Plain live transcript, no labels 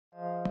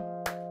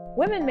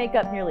Women make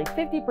up nearly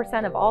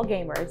 50% of all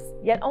gamers,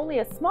 yet only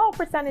a small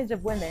percentage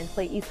of women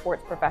play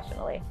esports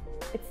professionally.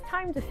 It's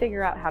time to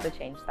figure out how to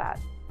change that.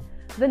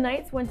 The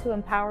Knights want to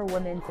empower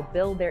women to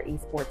build their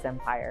esports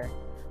empire.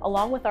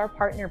 Along with our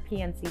partner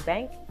PNC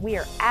Bank, we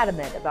are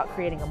adamant about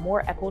creating a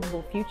more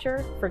equitable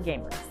future for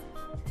gamers.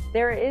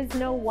 There is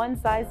no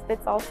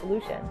one-size-fits-all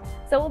solution,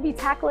 so we'll be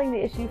tackling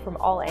the issue from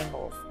all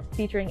angles,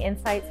 featuring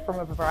insights from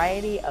a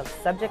variety of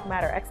subject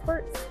matter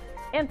experts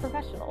and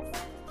professionals.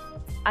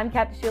 I'm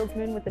Captain Shields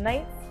Moon with the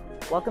Knights.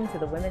 Welcome to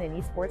the Women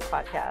in Esports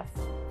podcast.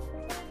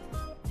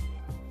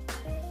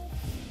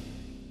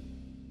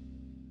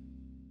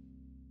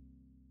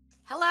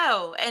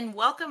 Hello, and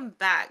welcome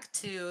back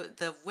to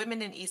the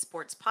Women in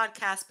Esports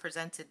podcast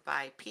presented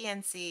by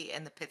PNC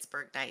and the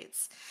Pittsburgh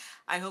Knights.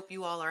 I hope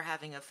you all are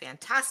having a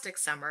fantastic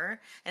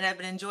summer, and I've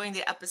been enjoying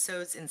the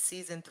episodes in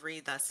Season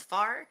 3 thus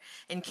far.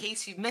 In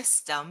case you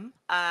missed them,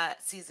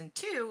 Season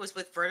 2 was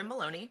with Verda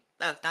Maloney.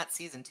 Oh, not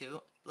Season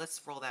 2.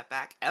 Let's roll that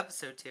back.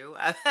 Episode 2.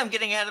 I'm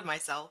getting ahead of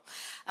myself.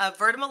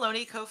 Verda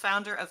Maloney,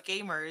 co-founder of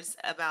Gamers,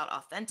 about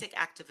authentic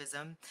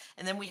activism.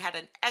 And then we had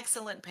an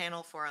excellent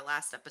panel for our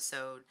last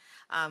episode.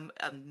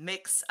 A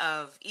mix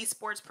of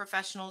esports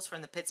professionals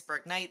from the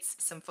Pittsburgh Knights,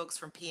 some folks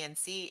from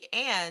PNC,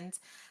 and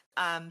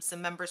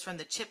some members from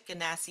the Chip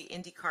Ganassi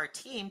IndyCar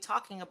team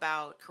talking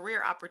about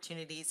career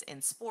opportunities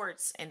in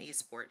sports and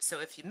esports. So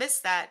if you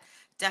missed that,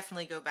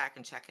 definitely go back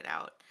and check it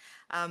out.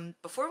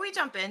 Before we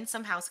jump in,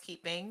 some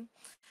housekeeping.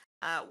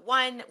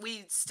 One,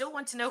 we still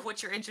want to know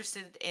what you're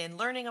interested in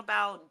learning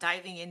about,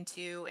 diving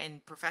into,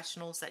 and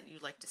professionals that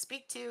you'd like to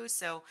speak to.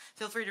 So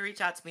feel free to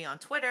reach out to me on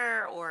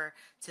Twitter or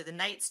to the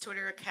Knights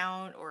Twitter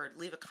account, or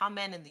leave a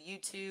comment in the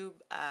YouTube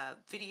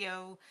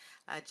video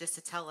just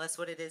to tell us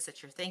what it is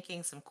that you're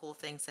thinking, some cool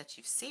things that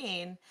you've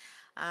seen.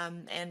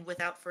 And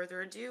without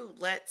further ado,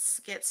 let's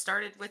get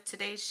started with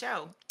today's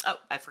show. Oh,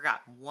 I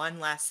forgot one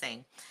last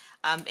thing.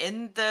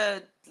 In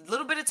the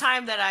little bit of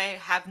time that I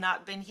have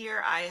not been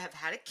here, I have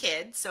had a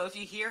kid. So if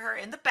you hear her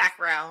in the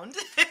background,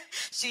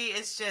 she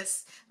is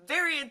just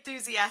very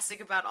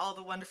enthusiastic about all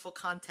the wonderful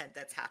content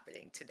that's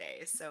happening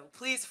today. So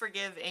please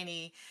forgive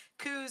any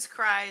coos,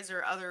 cries,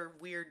 or other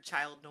weird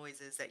child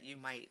noises that you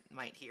might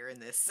hear in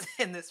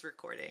this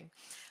recording.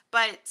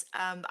 But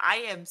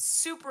I am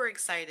super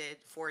excited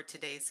for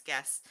today's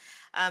guest.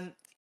 I'm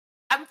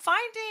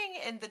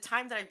finding in the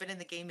time that I've been in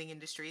the gaming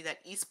industry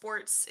that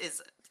esports is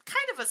kind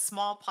of a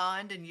small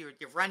pond, and you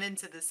run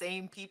into the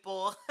same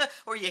people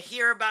or you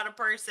hear about a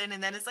person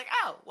and then it's like,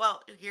 oh,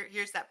 well,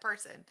 here's that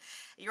person.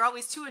 You're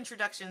always two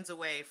introductions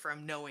away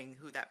from knowing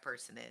who that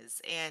person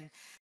is. And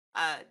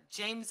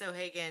James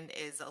O'Hagan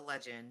is a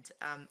legend.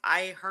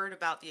 I heard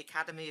about the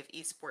Academy of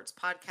Esports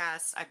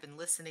podcast. I've been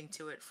listening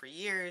to it for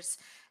years,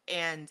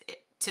 and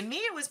to me,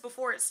 it was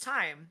before its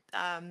time.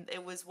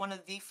 It was one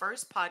of the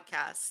first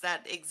podcasts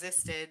that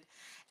existed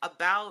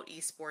about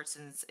esports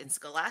and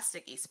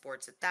scholastic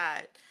esports at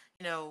that.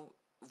 You know,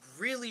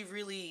 really,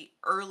 really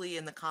early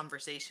in the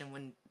conversation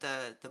when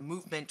the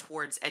movement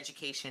towards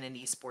education in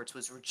esports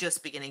was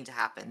just beginning to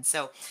happen.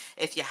 So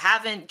if you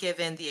haven't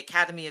given the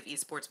Academy of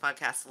Esports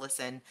podcast a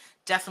listen,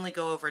 definitely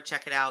go over and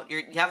check it out.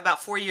 You have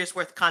about 4 years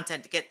worth of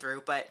content to get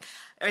through, but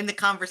in the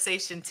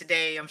conversation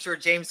today, I'm sure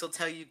James will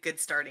tell you good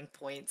starting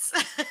points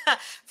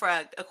for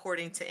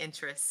according to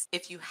interests.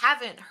 If you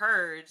haven't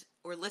heard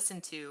or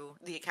listened to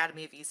the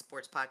Academy of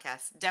Esports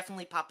podcast,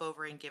 definitely pop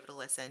over and give it a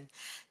listen.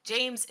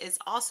 James is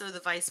also the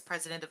Vice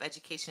President of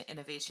Education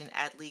Innovation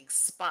at League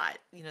Spot,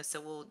 so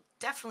we'll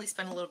definitely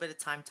spend a little bit of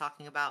time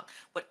talking about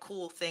what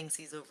cool things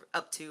he's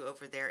up to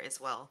over there as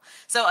well.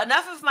 So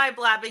enough of my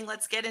blabbing.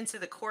 Let's get into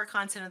the core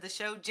content of the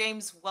show.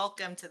 James,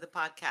 welcome to the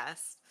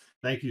podcast.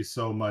 Thank you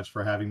so much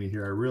for having me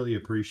here. I really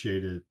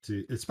appreciate it,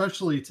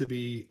 especially to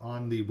be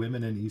on the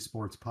Women in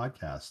Esports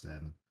podcast.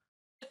 And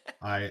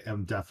I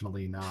am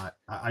definitely not,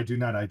 I do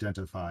not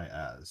identify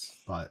as,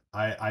 but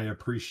I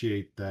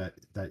appreciate that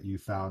you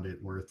found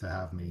it worth to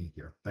have me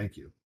here. Thank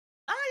you.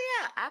 Oh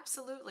yeah,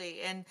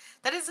 absolutely. And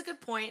that is a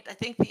good point. I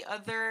think the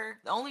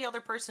only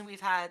other person we've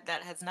had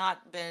that has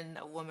not been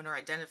a woman or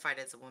identified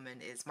as a woman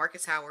is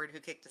Marcus Howard, who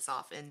kicked us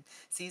off in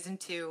Season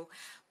 2.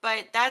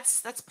 But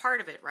that's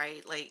part of it,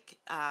 right? Like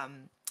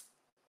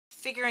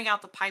figuring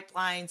out the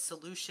pipeline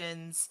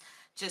solutions,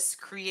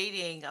 just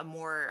creating a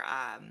more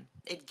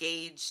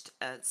engaged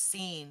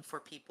scene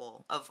for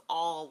people of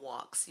all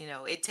walks.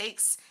 It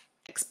takes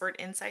expert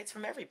insights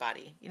from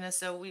everybody,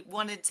 so we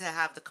wanted to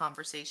have the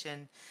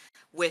conversation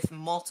with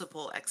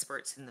multiple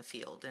experts in the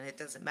field. And it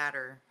doesn't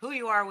matter who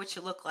you are, what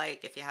you look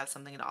like, if you have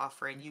something to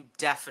offer, and you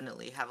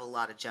definitely have a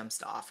lot of gems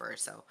to offer.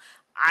 So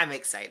I'm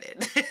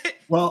excited.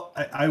 Well,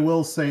 I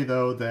will say,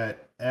 though,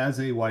 that as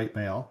a white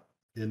male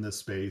in this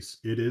space,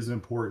 it is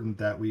important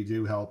that we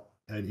do help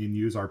and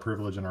use our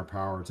privilege and our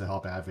power to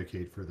help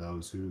advocate for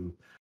those who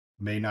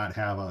may not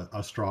have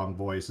a strong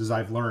voice, as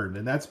I've learned.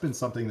 And that's been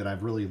something that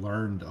I've really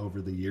learned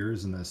over the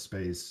years in this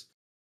space,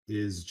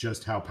 is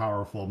just how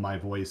powerful my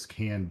voice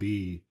can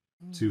be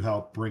to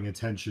help bring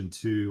attention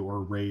to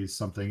or raise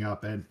something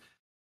up. And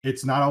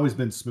It's not always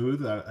been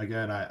smooth.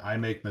 Again, I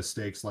make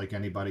mistakes like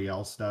anybody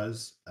else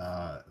does.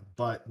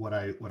 But what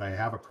I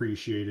have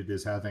appreciated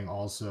is having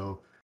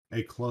also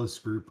a close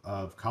group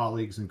of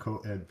colleagues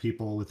and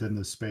people within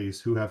the space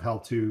who have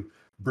helped to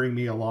bring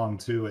me along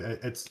too.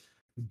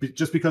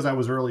 Just because I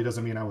was early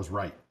doesn't mean I was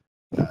right.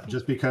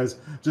 Just because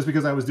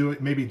I was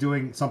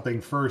doing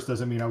something first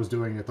doesn't mean I was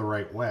doing it the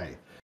right way.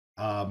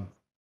 Um,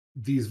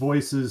 these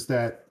voices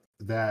that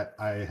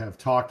I have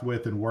talked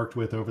with and worked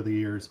with over the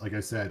years, like I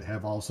said,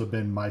 have also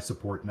been my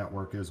support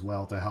network as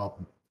well to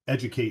help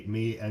educate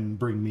me and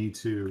bring me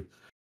to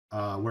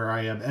where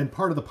I am. And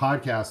part of the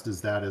podcast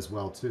is that as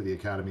well too, the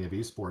Academy of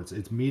Esports.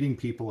 It's meeting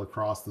people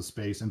across the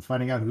space and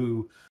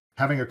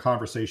having a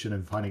conversation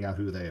and finding out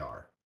who they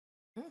are.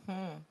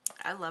 Hmm.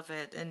 I love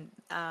it. And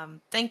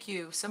thank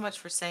you so much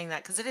for saying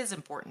that because it is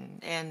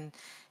important. And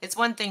it's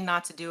one thing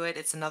not to do it,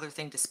 it's another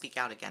thing to speak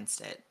out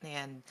against it.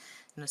 And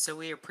so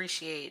we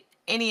appreciate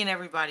any and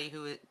everybody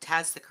who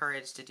has the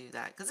courage to do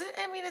that because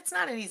I mean, it's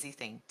not an easy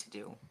thing to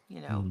do,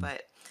 Mm,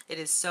 but it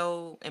is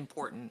so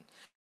important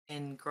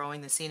in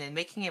growing the scene and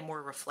making it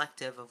more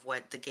reflective of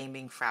what the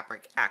gaming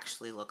fabric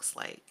actually looks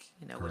like,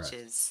 which correct.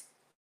 is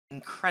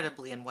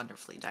incredibly and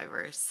wonderfully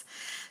diverse.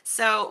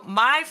 So,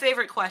 my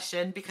favorite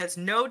question, because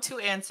no two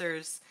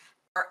answers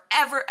are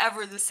ever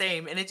the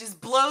same, and it just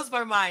blows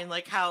my mind,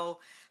 like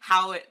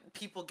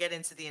people get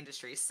into the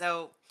industry.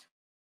 So,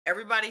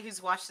 everybody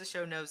who's watched the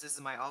show knows this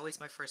is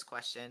my first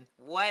question.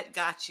 What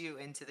got you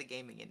into the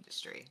gaming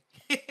industry?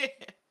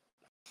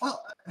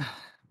 Well,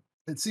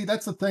 and see,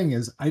 that's the thing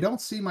is I don't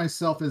see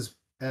myself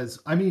as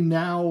I mean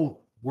now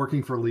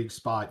working for League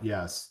Spot,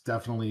 yes,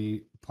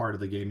 definitely part of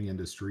the gaming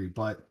industry,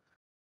 but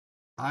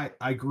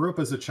I grew up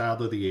as a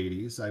child of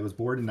the 80s. I was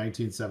born in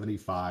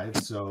 1975,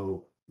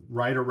 so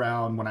right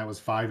around when I was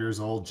 5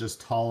 years old,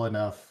 just tall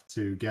enough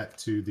to get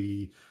to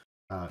the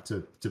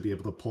to be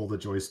able to pull the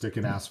joystick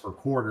and ask for a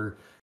quarter.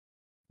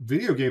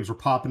 Video games were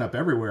popping up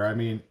everywhere. I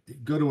mean,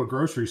 go to a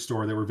grocery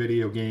store, there were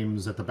video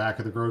games at the back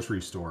of the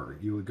grocery store.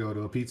 You would go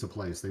to a pizza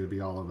place, they would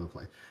be all over the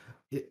place.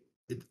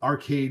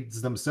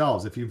 Arcades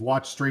themselves. If you've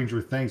watched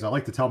Stranger Things, I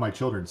like to tell my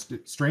children,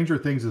 Stranger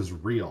Things is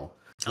real.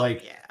 Oh,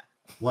 Like yeah.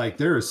 like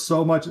there is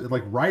so much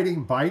like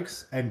riding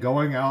bikes and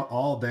going out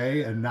all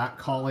day and not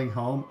calling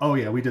home. Oh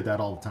yeah, we did that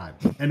all the time,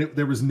 and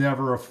there was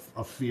never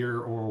a fear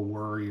or a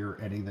worry or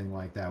anything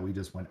like that. We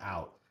just went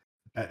out.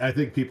 I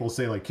think people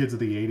say like kids of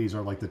the 80s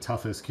are like the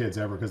toughest kids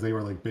ever because they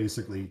were like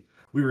basically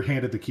we were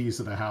handed the keys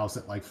to the house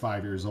at like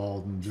 5 years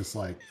old and just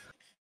like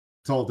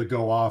told to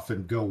go off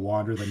and go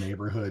wander the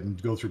neighborhood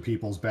and go through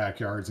people's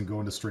backyards and go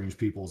into strange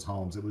people's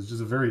homes. It was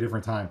just a very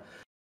different time.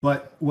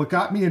 But what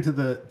got me into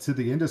the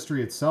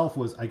industry itself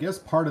was, I guess,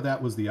 part of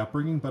that was the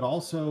upbringing, but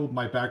also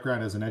my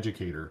background as an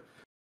educator.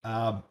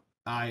 Um,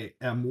 I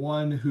am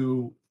one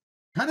who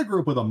kind of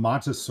grew up with a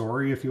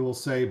Montessori, if you will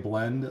say,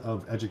 blend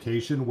of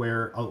education,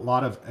 where a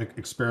lot of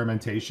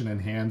experimentation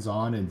and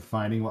hands-on and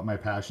finding what my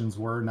passions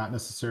were, not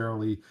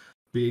necessarily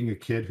being a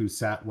kid who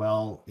sat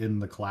well in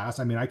the class.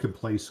 I mean, I could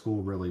play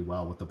school really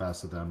well with the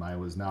best of them. I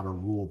was not a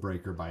rule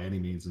breaker by any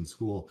means in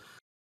school,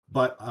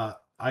 but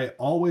I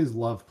always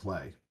loved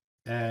play,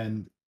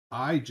 and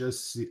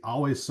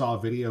always saw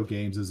video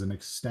games as an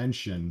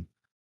extension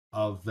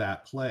of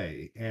that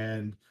play.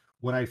 And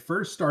when I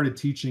first started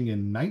teaching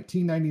in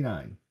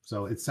 1999,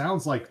 so it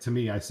sounds like to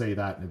me, I say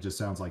that and it just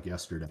sounds like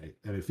yesterday,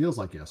 and it feels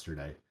like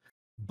yesterday.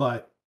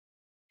 But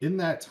in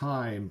that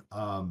time,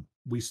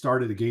 we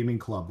started a gaming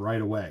club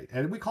right away,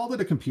 and we called it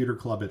a computer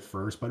club at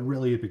first, but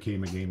really it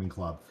became a gaming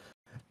club,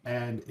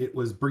 and it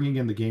was bringing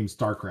in the game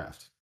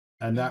StarCraft.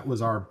 And that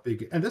was our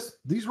big, and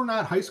these were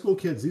not high school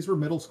kids, these were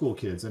middle school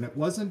kids. And it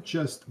wasn't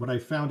just, what I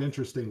found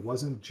interesting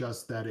wasn't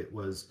just that it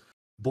was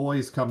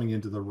boys coming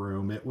into the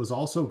room, it was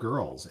also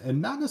girls,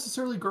 and not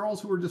necessarily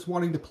girls who were just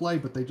wanting to play,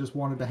 but they just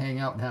wanted to hang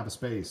out and have a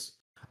space.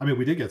 I mean,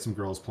 we did get some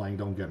girls playing,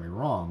 don't get me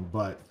wrong,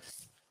 but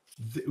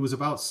it was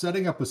about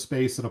setting up a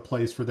space and a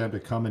place for them to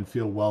come and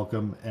feel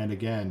welcome. And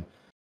again,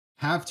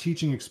 have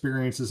teaching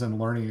experiences and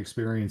learning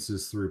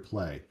experiences through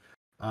play.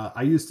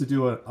 I used to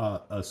do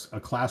a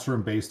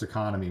classroom based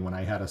economy when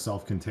I had a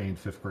self contained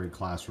fifth grade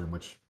classroom,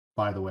 which,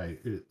 by the way,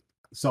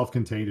 self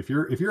contained. If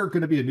you're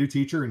going to be a new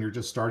teacher and you're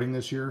just starting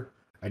this year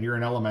and you're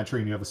in elementary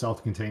and you have a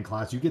self contained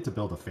class, you get to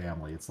build a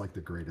family. It's like the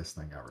greatest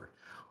thing ever.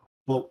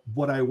 But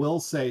what I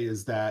will say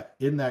is that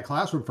in that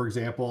classroom, for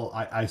example,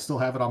 I still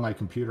have it on my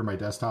computer, my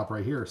desktop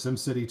right here,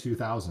 SimCity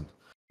 2000.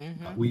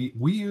 Hmm. We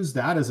use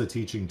that as a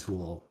teaching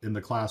tool in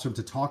the classroom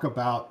to talk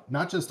about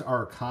not just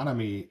our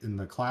economy in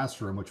the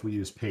classroom, which we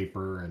used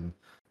paper and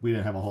we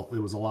didn't have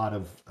it was a lot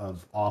of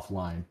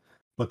offline,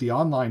 but the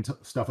online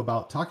stuff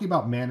about talking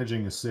about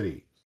managing a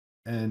city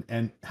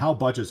and how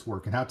budgets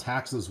work and how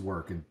taxes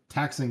work and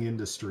taxing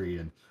industry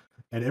and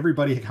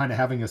everybody kind of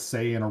having a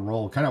say in a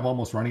role, kind of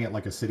almost running it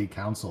like a city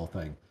council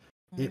thing.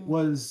 It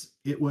was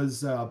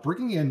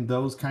bringing in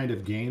those kind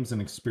of games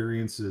and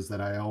experiences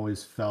that I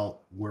always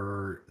felt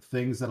were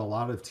things that a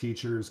lot of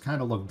teachers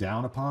kind of looked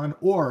down upon,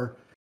 or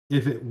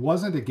if it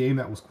wasn't a game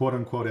that was quote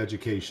unquote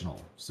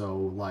educational.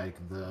 So like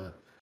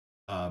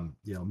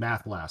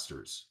Math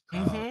Blasters.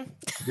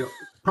 Mm-hmm.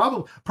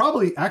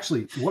 Probably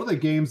actually one of the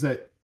games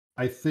that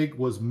I think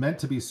was meant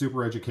to be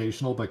super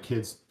educational, but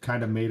kids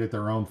kind of made it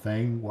their own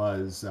thing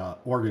was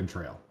Oregon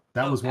Trail.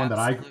 That was one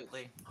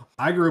absolutely. that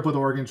I grew up with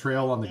Oregon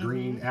Trail on the Mm-hmm.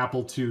 green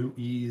Apple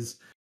IIe's,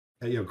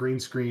 green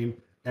screen,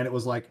 and it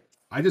was like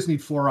I just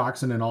need 4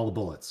 oxen and all the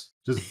bullets.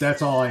 Just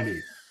that's all I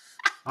need.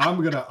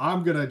 I'm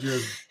gonna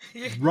just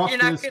rough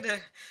You're not this. gonna I'm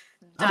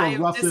die gonna of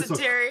rough this.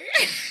 dysentery.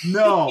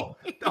 No.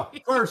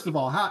 First of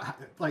all, how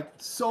like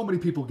so many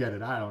people get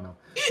it. I don't know.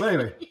 But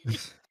anyway.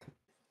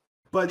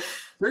 But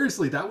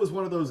seriously, that was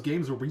one of those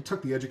games where we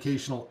took the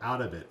educational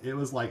out of it. It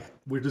was like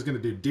we're just gonna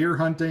do deer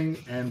hunting,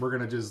 and we're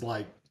gonna just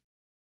like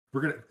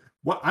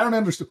what I don't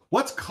understand.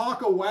 What's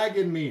cock a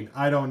wagon mean?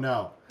 I don't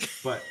know,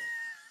 but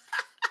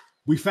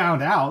we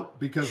found out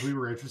because we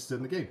were interested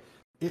in the game.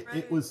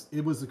 It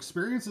was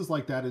experiences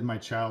like that in my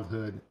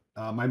childhood.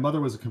 My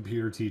mother was a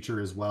computer teacher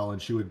as well,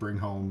 and she would bring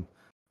home.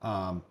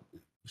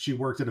 She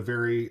worked at a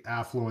very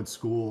affluent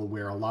school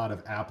where a lot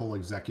of Apple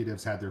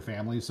executives had their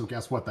families. So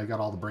guess what? They got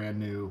all the brand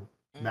new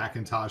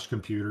Macintosh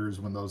computers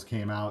when those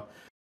came out.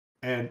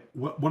 And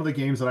one of the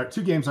games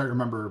two games I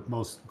remember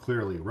most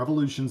clearly,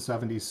 Revolution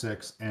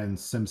 76 and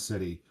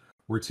SimCity,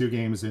 were 2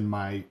 games in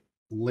my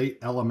late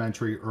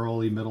elementary,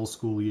 early middle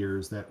school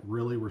years that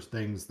really were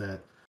things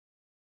that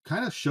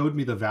kind of showed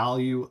me the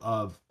value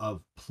of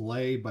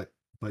play, but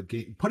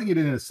putting it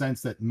in a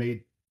sense that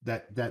made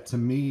that to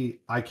me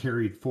I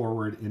carried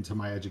forward into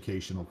my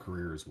educational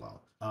career as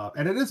well.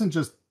 And it isn't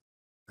just,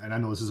 and I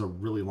know this is a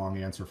really long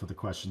answer for the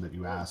question that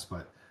you asked,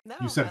 but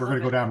you said we're going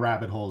to go down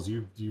rabbit holes.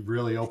 You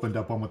really opened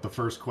up one with the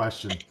first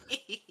question.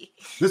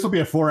 This will be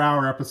a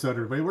 4-hour episode.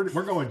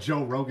 We're going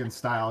Joe Rogan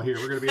style here.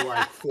 We're going to be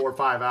like 4 or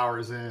 5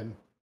 hours in.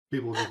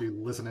 People will be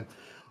listening.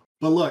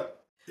 But look,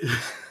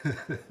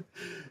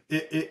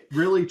 it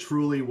really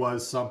truly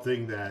was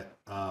something that,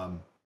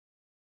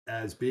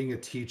 as being a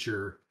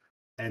teacher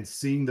and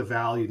seeing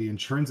the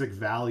intrinsic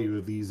value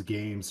of these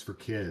games for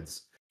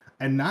kids,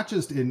 and not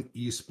just in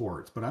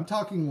esports, but I'm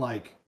talking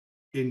like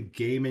in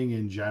gaming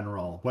in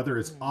general, whether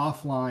it's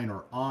offline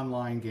or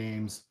online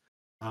games,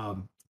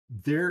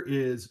 there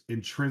is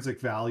intrinsic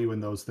value in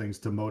those things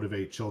to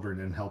motivate children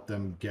and help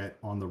them get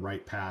on the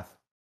right path.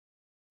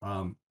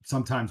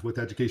 Sometimes with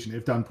education,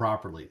 if done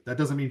properly. That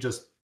doesn't mean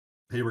just,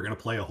 hey, we're going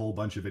to play a whole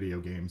bunch of video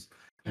games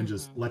and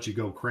just let you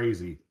go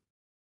crazy.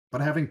 But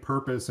having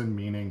purpose and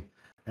meaning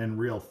and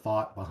real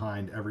thought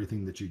behind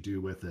everything that you do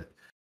with it.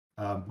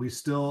 We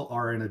still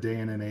are in a day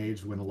and an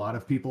age when a lot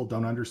of people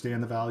don't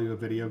understand the value of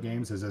video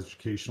games as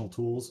educational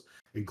tools,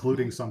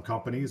 including some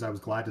companies. I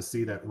was glad to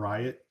see that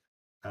Riot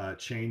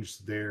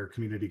changed their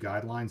community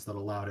guidelines that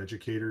allowed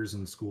educators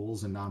and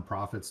schools and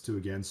nonprofits to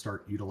again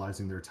start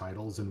utilizing their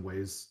titles in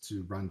ways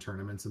to run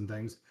tournaments and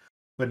things.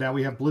 But now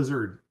we have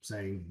Blizzard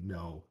saying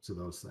no to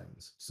those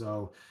things.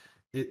 So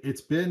it's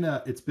been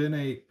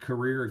a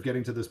career of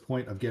getting to this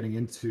point of getting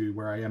into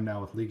where I am now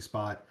with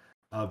LeagueSpot,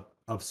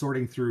 of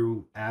sorting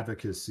through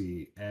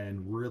advocacy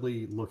and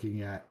really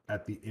looking at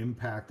the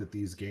impact that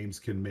these games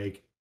can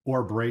make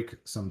or break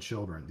some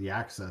children. The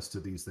access to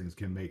these things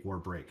can make or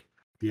break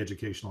the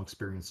educational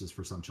experiences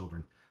for some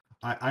children.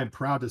 I'm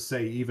proud to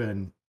say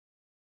even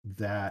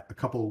that a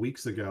couple of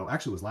weeks ago,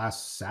 actually it was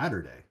last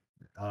Saturday,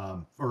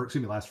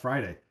 last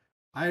Friday,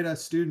 I had a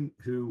student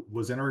who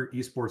was in our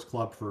esports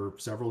club for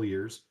several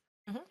years,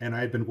 and I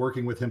had been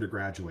working with him to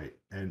graduate.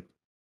 And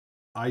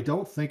I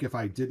don't think if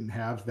I didn't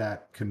have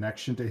that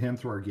connection to him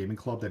through our gaming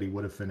club that he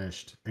would have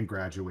finished and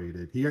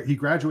graduated. He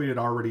graduated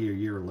already a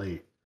year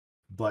late,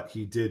 but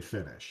he did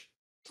finish.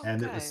 Okay.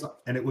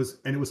 And it was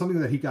something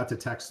that he got to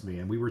text me,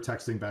 and we were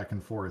texting back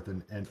and forth.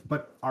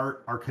 But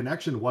our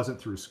connection wasn't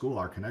through school.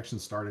 Our connection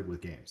started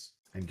with games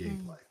and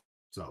gameplay.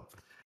 So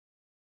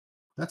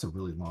that's a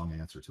really long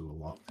answer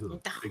to a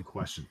big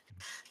question.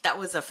 That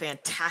was a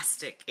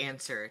fantastic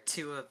answer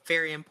to a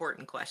very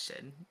important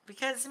question,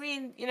 because I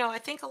mean, I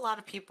think a lot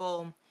of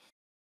people,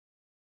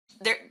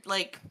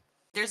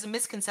 there's a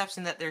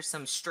misconception that there's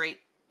some straight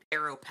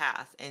arrow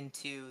path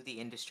into the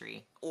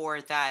industry,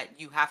 or that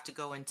you have to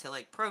go into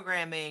like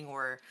programming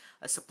or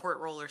a support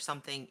role or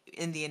something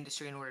in the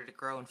industry in order to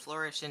grow and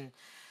flourish. And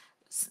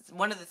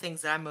one of the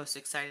things that I'm most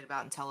excited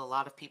about and tell a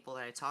lot of people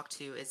that I talk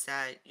to is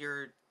that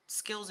your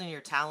skills and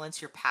your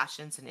talents, your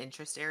passions and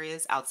interest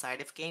areas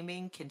outside of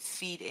gaming can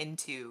feed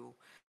into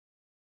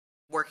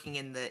working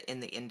in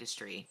the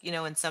industry.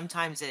 And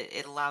sometimes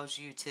it allows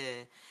you to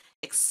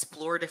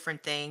explore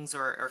different things,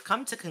 or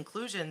come to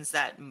conclusions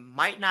that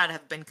might not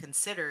have been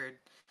considered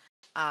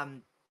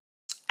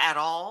at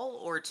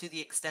all, or to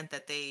the extent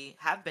that they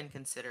have been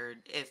considered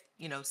if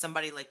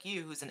somebody like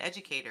you who's an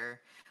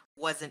educator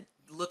wasn't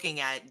looking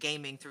at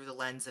gaming through the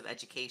lens of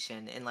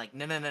education and like,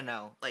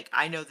 no, like,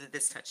 I know that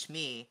this touched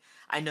me,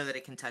 I know that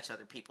it can touch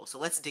other people, so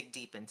let's dig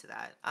deep into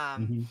that.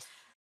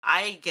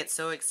 I get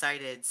so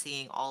excited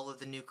seeing all of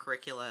the new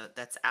curricula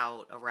that's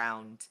out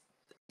around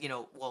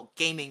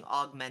gaming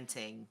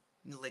augmenting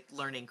like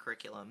learning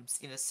curriculums,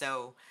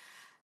 so,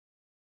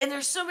 and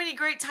there's so many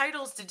great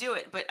titles to do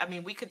it. But I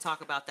mean, we could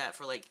talk about that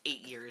for like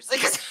 8 years.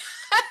 Like,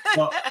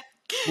 Well,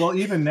 well,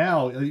 even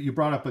now, you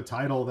brought up a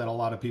title that a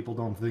lot of people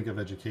don't think of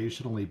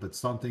educationally, but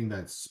something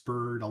that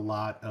spurred a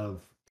lot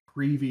of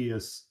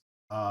previous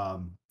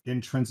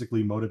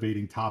intrinsically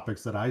motivating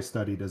topics that I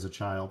studied as a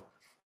child.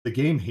 The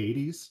game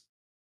Hades.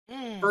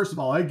 Mm. First of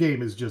all, that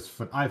game is just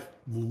fun. I've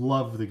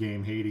loved the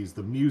game Hades,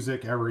 the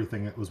music,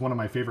 everything. It was one of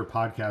my favorite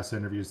podcast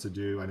interviews to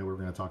do. I know we're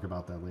going to talk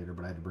about that later,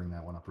 but I had to bring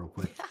that one up real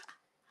quick.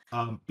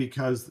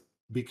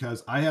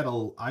 Because I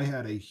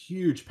had a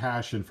huge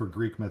passion for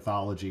Greek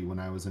mythology when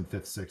I was in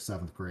fifth, sixth,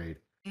 seventh grade.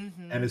 And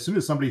Mm-hmm. as soon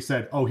as somebody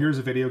said, "Oh, here's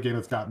a video game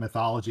that's got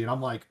mythology," and I'm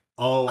like,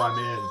 "Oh, I'm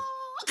in." Oh.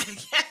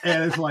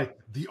 And it's like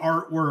the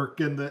artwork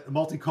and the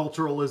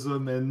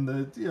multiculturalism and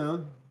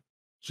the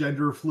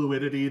gender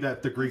fluidity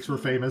that the Greeks were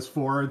Mhm. famous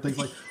for and things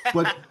like.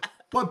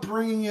 But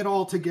bringing it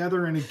all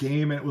together in a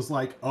game, and it was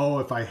like, oh,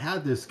 if I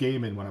had this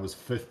game in when I was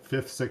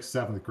fifth, sixth,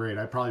 seventh grade,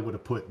 I probably would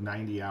have put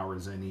 90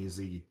 hours in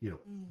easy.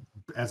 Mm.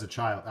 As a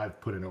child,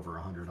 I've put in over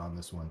 100 on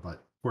this one,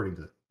 but according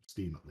to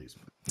Steam at least.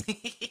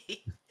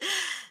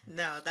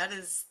 No,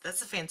 that's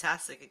a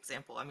fantastic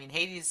example. I mean,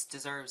 Hades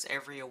deserves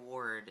every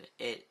award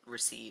it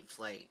received.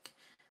 Like,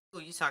 oh,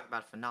 you talk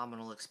about a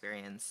phenomenal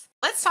experience.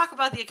 Let's talk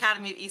about the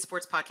Academy of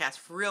Esports podcast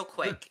real Sure.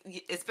 quick.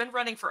 It's been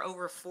running for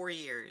over 4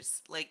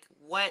 years. Like,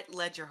 what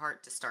led your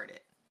heart to start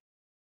it?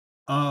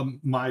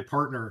 My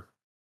partner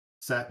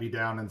sat me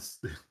down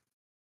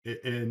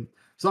and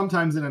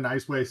sometimes in a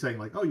nice way saying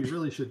like, "Oh, you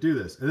really should do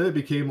this," and then it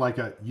became like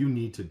a, "You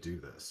need to do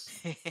this."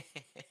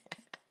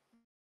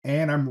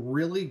 And I'm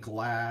really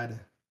glad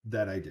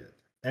that I did.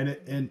 And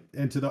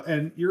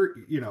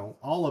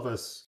all of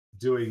us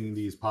doing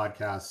these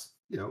podcasts,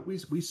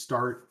 we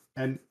start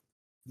and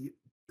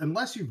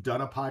unless you've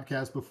done a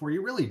podcast before,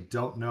 you really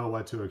don't know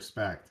what to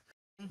expect.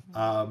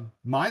 Mhm.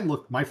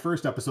 My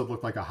first episode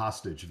looked like a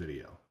hostage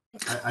video.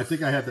 I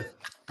think I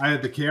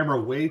had the camera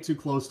way too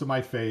close to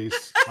my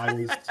face.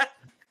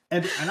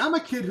 And I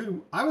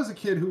was a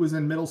kid who was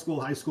in middle school,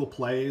 high school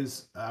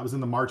plays. I was in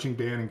the marching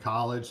band in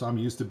college, so I'm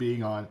used to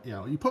being on.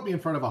 You put me in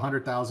front of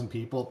 100,000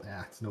 people,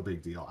 it's no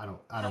big deal.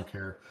 I don't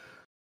care.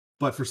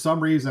 But for some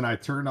reason, I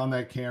turned on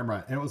that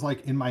camera, and it was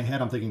like in my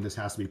head, I'm thinking, this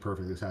has to be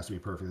perfect. This has to be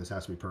perfect. This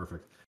has to be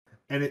perfect,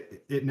 and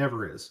it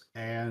never is.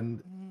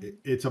 And Mhm.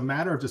 it's a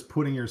matter of just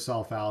putting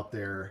yourself out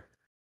there,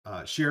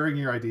 sharing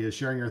your ideas,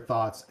 sharing your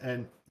thoughts,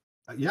 and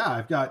yeah,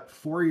 I've got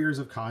 4 years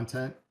of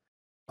content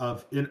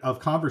of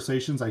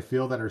conversations I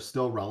feel that are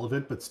still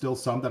relevant, but still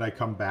some that I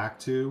come back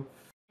to.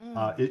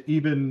 Mm.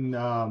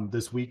 Even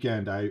this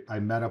weekend, I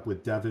met up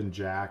with Devin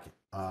Jack,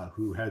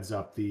 who heads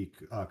up the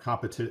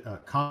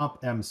Comp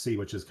MC,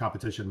 which is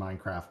Competition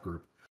Minecraft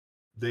group.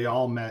 They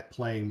all met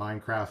playing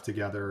Minecraft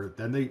together.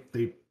 Then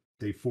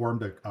they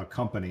formed a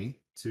company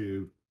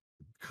to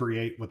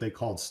create what they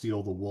called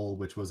Steal the Wool,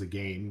 which was a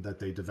game that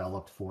they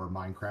developed for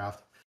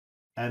Minecraft.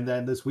 And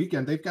then this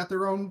weekend, they've got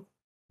their own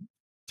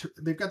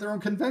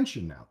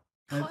convention now.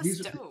 Oh, And that's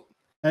these are dope.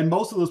 and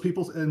most of those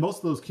people and most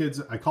of those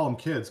kids, I call them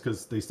kids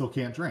because they still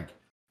can't drink.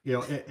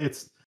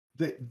 It's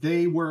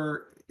they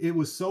were it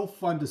was so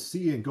fun to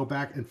see and go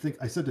back and think.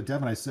 I said to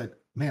Devin, I said,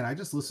 "Man, I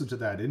just listened to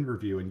that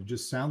interview and you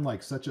just sound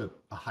like such a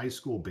high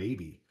school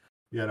baby."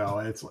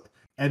 It's like,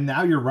 and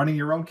now you're running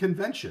your own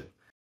convention.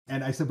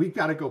 And I said, we've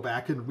got to go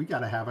back and we got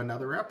to have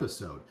another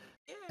episode.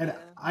 And Yeah.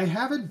 I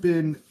haven't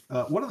been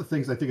one of the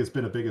things I think has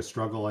been a biggest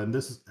struggle, and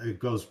it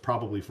goes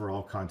probably for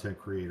all content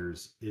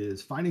creators,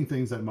 is finding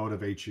things that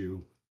motivate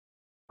you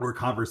or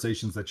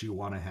conversations that you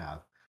want to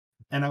have.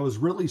 And I was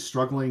really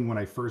struggling when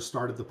I first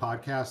started the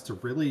podcast to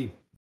really,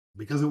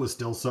 because it was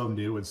still so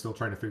new and still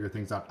trying to figure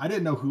things out. I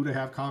didn't know who to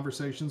have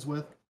conversations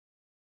with,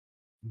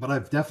 but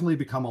I've definitely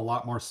become a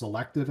lot more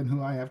selective in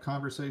who I have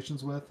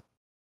conversations with.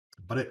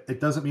 But it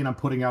doesn't mean I'm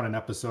putting out an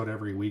episode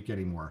every week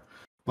anymore.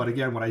 But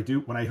again, when I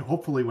do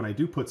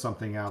put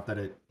something out, that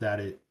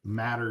it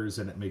matters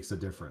and it makes a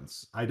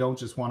difference. I don't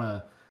just want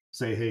to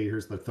say, hey,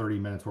 here's the 30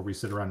 minutes where we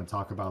sit around and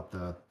talk about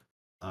the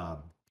uh,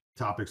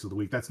 topics of the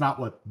week. That's not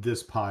what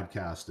this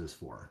podcast is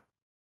for.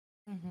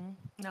 Hmm.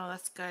 No,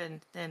 that's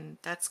good, and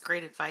that's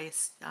great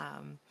advice.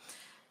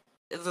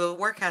 The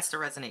work has to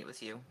resonate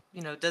with you.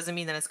 It doesn't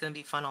mean that it's going to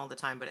be fun all the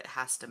time, but it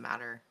has to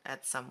matter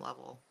at some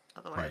level.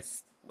 Right.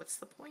 Otherwise, what's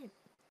the point?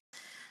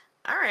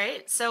 All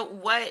right. So,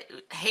 what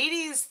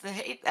Hades?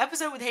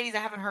 Episode with Hades? I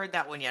haven't heard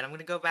that one yet. I'm going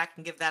to go back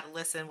and give that a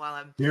listen while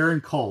I'm.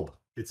 Darren Kolb.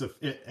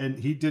 And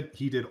he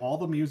did all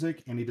the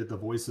music and he did the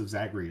voice of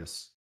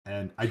Zagreus.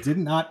 And I did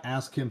not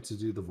ask him to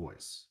do the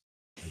voice.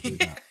 I did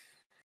not.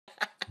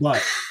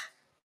 But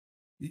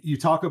you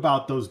talk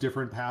about those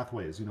different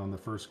pathways, in the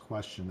first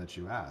question that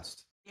you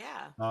asked.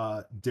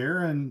 Yeah.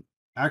 Darren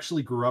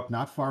actually grew up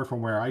not far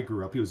from where I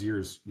grew up. He was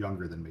years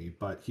younger than me,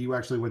 but he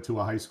actually went to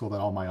a high school that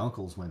all my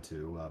uncles went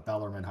to,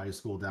 Bellarmine High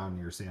School down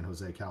near San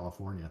Jose,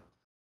 California,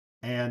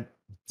 and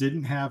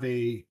didn't have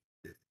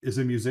is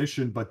a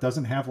musician, but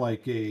doesn't have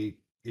like a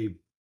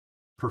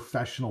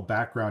professional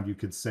background, you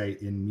could say,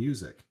 in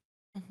music.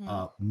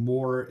 Hmm.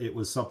 More, it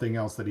was something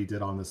else that he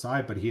did on the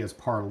side, but he has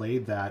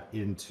parlayed that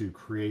into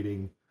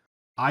creating,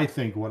 I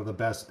think, one of the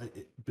best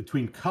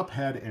between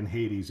Cuphead and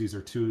Hades. These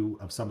are two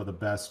of some of the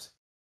best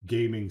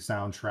gaming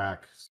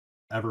soundtracks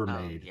ever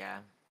Oh, made. yeah.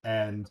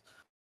 And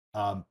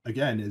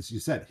again, as you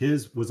said,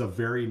 his was a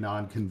very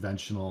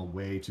non-conventional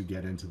way to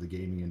get into the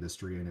gaming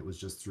industry, and it was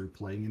just through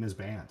playing in his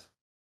band.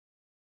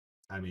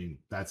 I mean,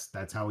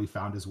 that's how he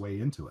found his way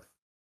into it.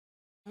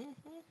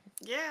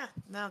 Yeah,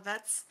 no,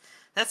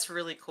 that's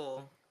really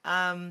cool.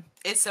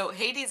 So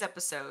Hades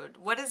episode,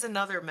 what is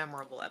another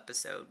memorable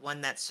episode?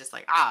 One that's just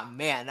like, ah,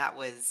 man, that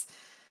was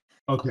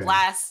a Okay.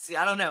 blast.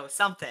 I don't know,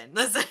 something.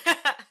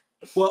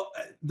 Well,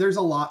 there's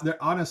a lot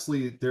there.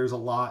 Honestly, there's a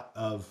lot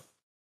of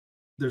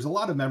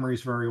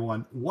memories for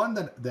everyone. One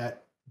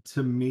that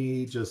to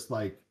me just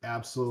like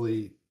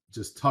absolutely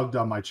just tugged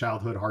on my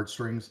childhood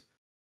heartstrings,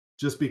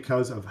 just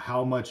because of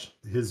how much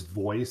his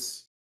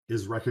voice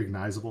is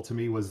recognizable to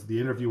me, was the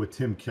interview with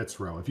Tim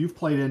Kitzrow. If you've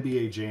played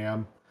NBA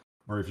Jam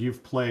or if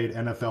you've played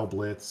NFL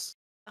Blitz,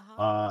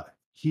 Uh-huh. uh,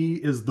 he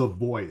is the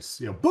voice.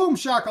 Boom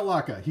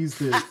shakalaka. He's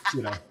the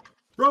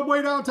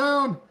Broadway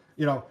downtown.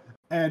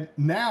 And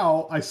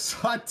now I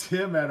saw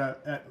Tim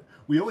at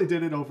we only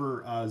did it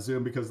over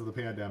Zoom because of the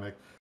pandemic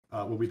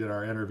when we did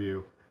our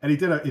interview. And he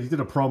did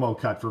a promo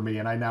cut for me,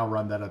 and I now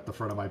run that at the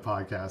front of my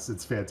podcast.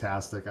 It's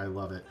fantastic. I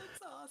love it.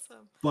 That's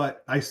awesome.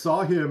 But I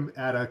saw him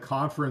at a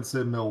conference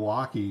in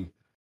Milwaukee,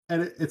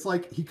 and it's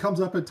like he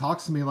comes up and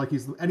talks to me like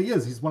he's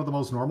one of the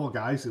most normal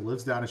guys. He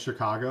lives down in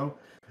Chicago.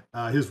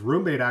 His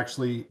roommate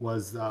actually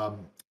was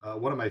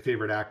one of my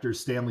favorite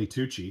actors, Stanley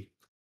Tucci,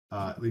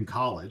 in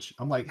college.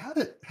 I'm like, how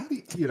do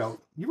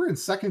you were in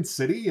Second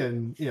City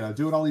and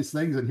doing all these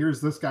things, and here's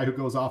this guy who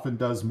goes off and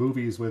does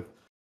movies with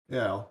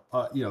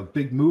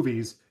big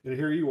movies, and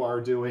here you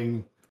are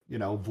doing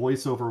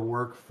voiceover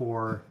work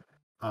for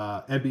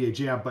NBA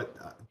Jam. But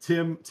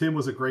Tim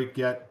was a great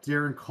get.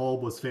 Darren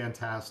Kolb was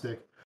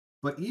fantastic.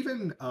 But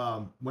even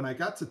when I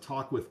got to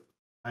talk with,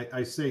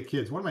 I say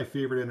kids, one of my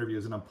favorite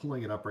interviews, and I'm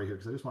pulling it up right here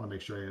because I just want to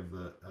make sure I have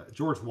the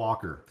George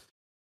Walker.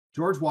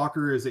 George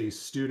Walker is a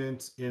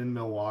student in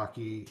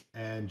Milwaukee,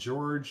 and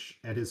George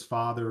and his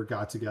father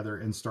got together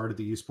and started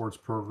the esports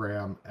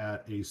program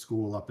at a high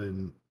school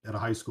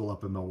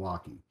up in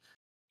Milwaukee.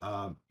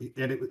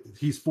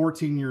 He's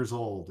 14 years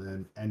old,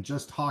 and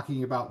just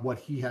talking about what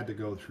he had to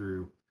go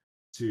through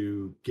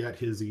to get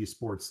his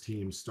esports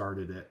team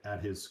started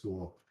at his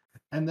school.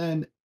 And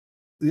then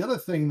the other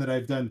thing that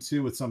I've done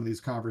too with some of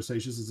these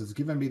conversations is it's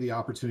given me the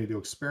opportunity to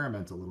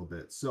experiment a little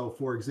bit. So,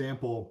 for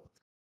example,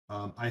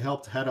 I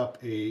helped head up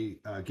a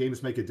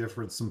Games Make a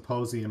Difference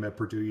symposium at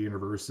Purdue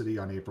University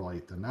on April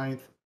 8th and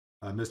 9th.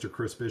 Mr.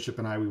 Chris Bishop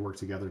and we worked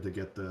together to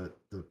get the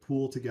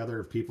pool together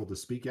of people to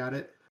speak at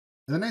it.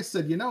 And then I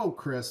said,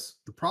 Chris,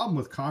 the problem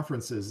with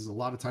conferences is a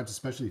lot of times,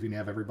 especially if you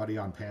have everybody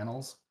on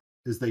panels,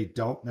 is they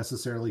don't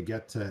necessarily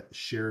get to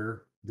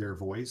share their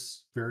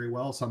voice very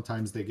well.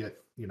 Sometimes they get,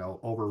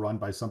 overrun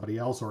by somebody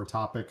else, or a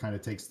topic kind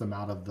of takes them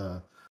out of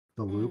the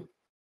loop.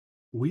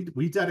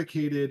 We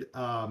dedicated,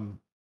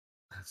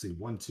 let's see,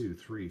 1, 2,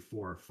 3,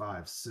 4,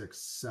 5, 6,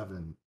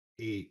 7,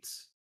 8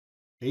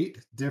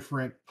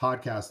 different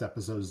podcast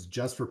episodes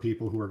just for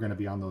people who are going to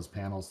be on those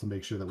panels, to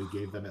make sure that we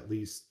gave them at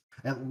least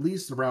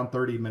around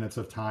 30 minutes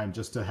of time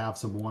just to have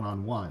some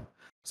one-on-one.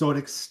 So it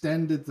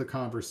extended the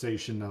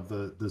conversation of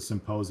the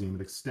symposium.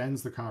 It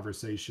extends the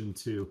conversation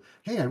to,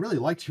 hey, I really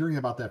liked hearing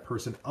about that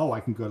person. Oh, I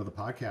can go to the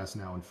podcast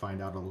now and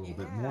find out a little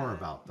bit more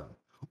about them.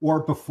 Or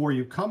before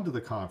you come to the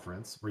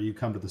conference, or you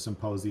come to the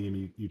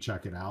symposium, you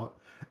check it out.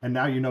 And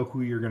now you know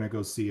who you're going to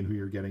go see and who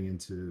you're getting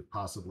into,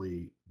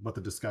 possibly what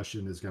the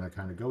discussion is going to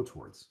kind of go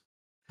towards.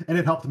 And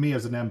it helped me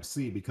as an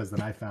MC, because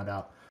then I found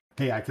out,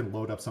 hey, I can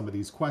load up some of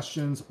these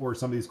questions, or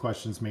some of these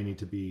questions may need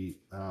to be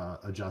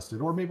adjusted,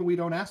 or maybe we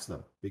don't ask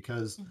them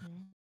because,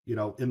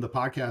 in the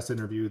podcast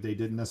interview, they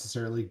didn't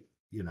necessarily,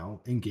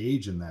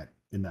 engage in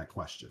that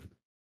question.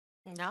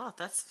 No,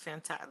 that's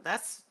fantastic.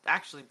 That's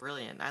actually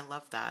brilliant. I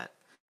love that.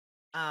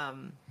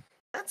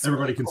 That's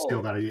Everybody really can cool.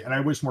 steal that idea, and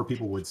I wish more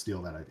people would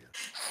steal that idea.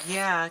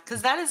 Yeah,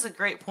 because that is a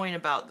great point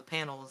about the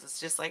panels. It's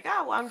just like,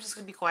 oh, well, I'm just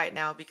going to be quiet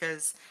now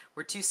because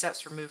we're 2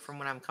 steps removed from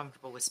what I'm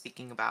comfortable with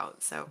speaking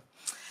about. So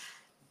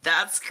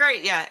that's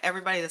great. Yeah,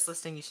 everybody that's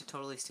listening, you should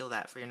totally steal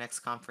that for your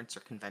next conference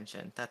or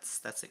convention.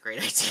 That's a great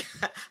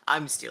idea.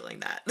 I'm stealing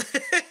that.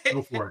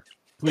 Go for it,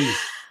 please.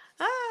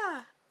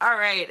 All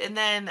right, and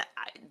then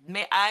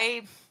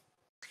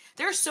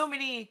there are so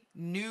many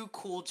new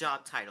cool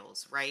job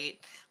titles, right?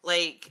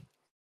 Like,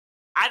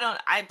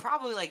 I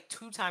probably like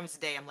 2 times a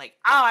day, I'm like,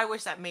 oh, I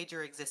wish that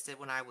major existed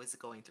when I was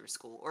going through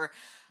school. Or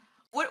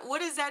what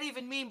does that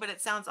even mean? But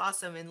it sounds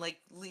awesome. And like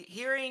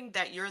hearing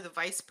that you're the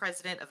vice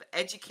president of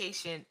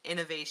education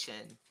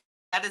innovation,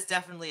 that is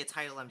definitely a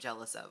title I'm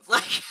jealous of.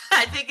 Like,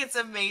 I think it's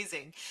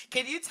amazing.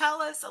 Can you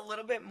tell us a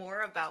little bit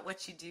more about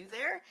what you do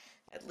there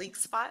at League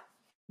Spot?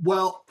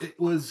 Well, it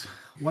was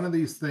one of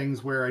these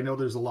things where I know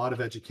there's a lot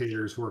of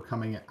educators who are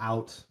coming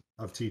out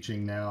of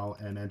teaching now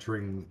and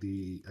entering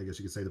I guess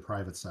you could say, the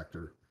private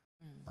sector.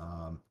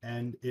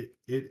 And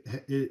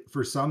it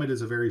for some, it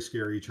is a very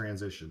scary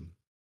transition.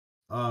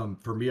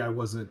 For me, I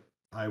was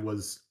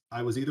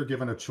either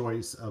given a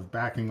choice of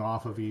backing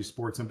off of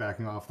esports and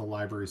backing off the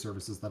library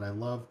services that I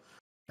love,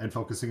 and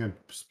focusing on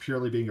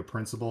purely being a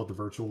principal at the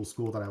virtual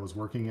school that I was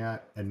working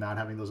at and not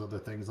having those other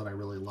things that I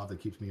really love that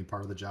keeps me in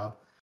part of the job.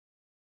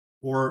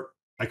 Or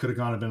I could have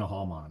gone and been a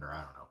hall monitor.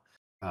 I don't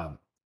know.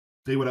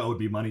 They would have owed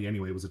me money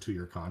anyway. It was a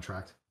 2-year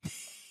contract.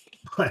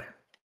 But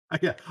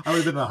yeah, I would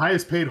have been the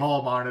highest paid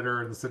hall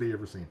monitor in the city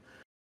ever seen.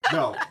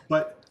 No,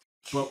 but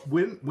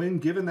when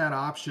given that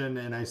option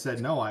and I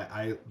said, no,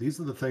 I these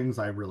are the things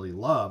I really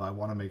love. I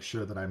want to make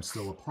sure that I'm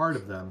still a part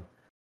of them.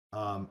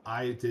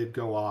 I did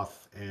go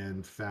off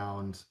and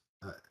found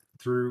uh,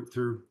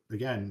 through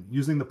again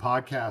using the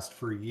podcast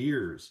for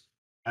years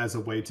as a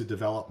way to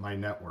develop my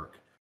network,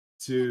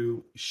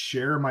 to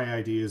share my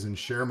ideas and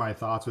share my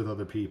thoughts with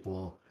other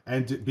people,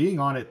 and being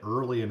on it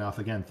early enough.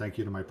 Again, thank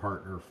you to my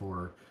partner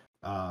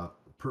uh,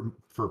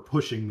 for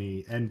pushing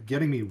me and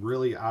getting me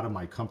really out of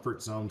my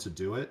comfort zone to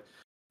do it.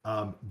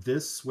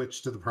 This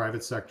switch to the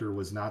private sector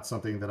was not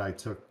something that I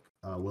took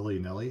willy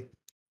nilly.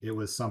 It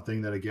was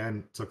something that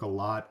again took a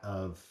lot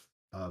of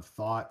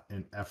thought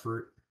and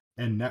effort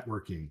and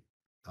networking.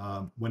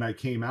 When I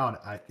came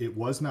out, it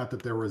was not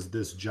that there was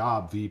this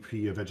job,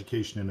 VP of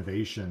Education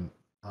Innovation.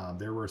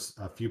 There were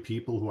a few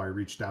people who I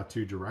reached out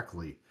to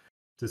directly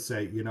to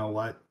say, you know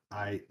what,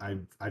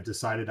 I've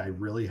decided I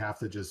really have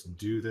to just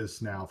do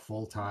this now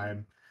full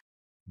time.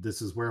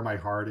 This is where my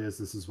heart is.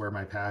 This is where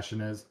my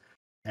passion is,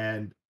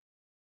 and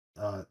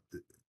uh,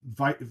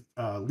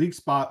 League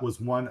Spot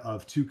was one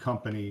of two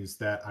companies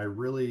that I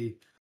really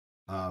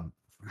um,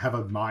 have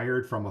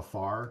admired from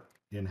afar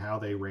in how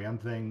they ran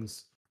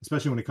things,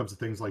 especially when it comes to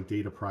things like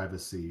data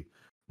privacy,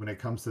 when it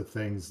comes to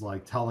things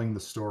like telling the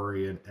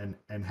story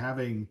and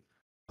having,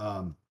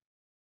 um,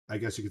 I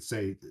guess you could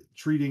say,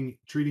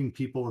 treating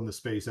people in the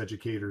space,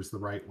 educators, the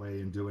right way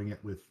and doing it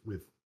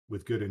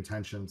with good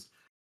intentions.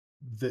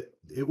 That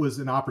it was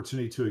an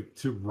opportunity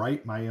to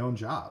write my own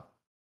job,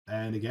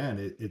 and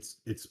again, it's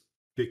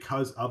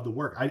because of the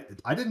work.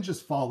 I didn't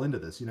just fall into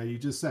this. You know, you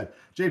just said,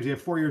 James, you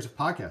have 4 years of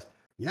podcast.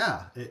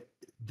 Yeah,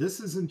 this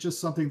isn't just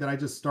something that I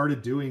just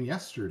started doing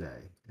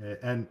yesterday.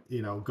 And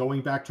you know,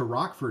 going back to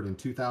Rockford in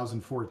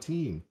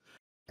 2014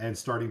 and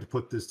starting to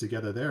put this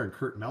together there, and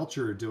Kurt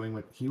Melcher doing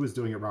what he was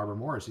doing at Robert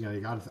Morris. You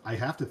know, I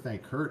have to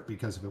thank Kurt,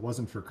 because if it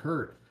wasn't for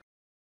Kurt,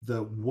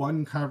 the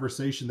one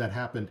conversation that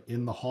happened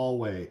in the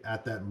hallway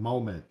at that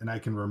moment, and I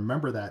can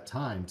remember that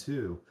time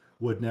too,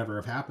 would never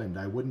have happened.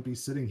 I wouldn't be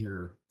sitting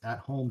here at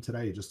home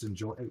today just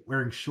enjoy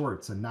wearing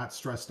shorts and not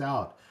stressed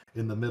out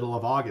in the middle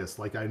of August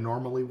like I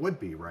normally would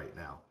be right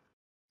now.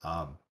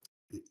 um,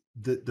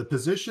 the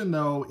position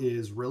though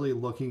is really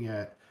looking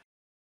at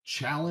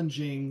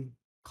challenging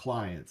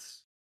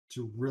clients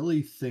to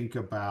really think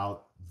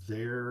about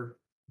their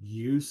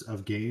use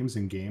of games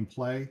and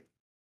gameplay.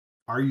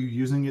 Are you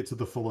using it to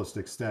the fullest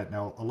extent?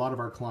 Now, a lot of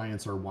our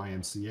clients are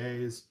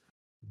YMCA's,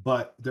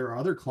 but there are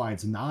other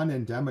clients,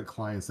 non-endemic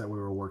clients that we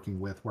were working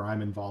with, where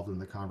I'm involved in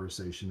the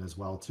conversation as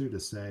well too, to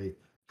say,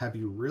 have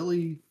you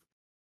really,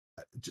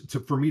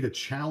 for me to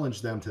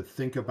challenge them to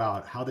think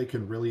about how they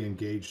can really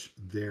engage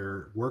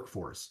their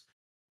workforce,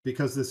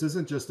 because this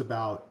isn't just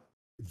about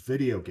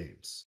video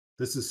games.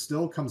 This is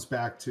still comes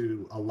back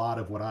to a lot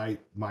of what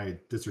my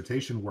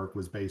dissertation work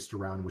was based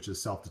around, which is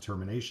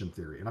self-determination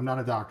theory. And I'm not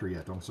a doctor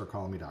yet. Don't start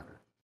calling me doctor.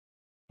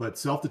 But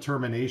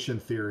self-determination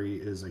theory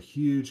is a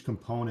huge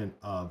component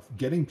of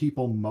getting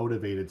people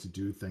motivated to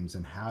do things.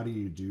 And how do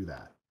you do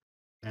that?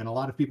 And a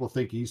lot of people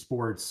think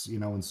esports, you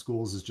know, in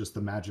schools is just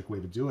the magic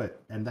way to do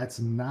it. And that's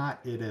not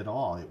it at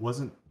all. It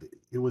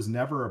was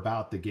never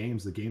about the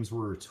games. The games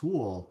were a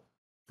tool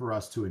for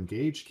us to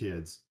engage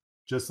kids,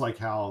 just like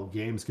how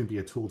games can be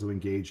a tool to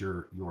engage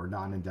your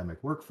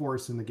non-endemic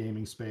workforce in the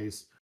gaming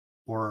space,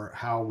 or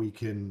how we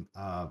can,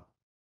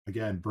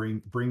 again,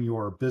 bring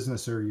your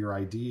business or your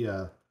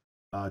idea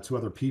to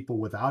other people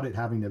without it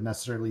having to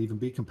necessarily even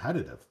be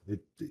competitive.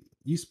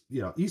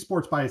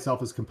 Esports by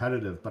itself is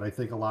competitive, but I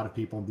think a lot of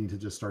people need to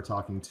just start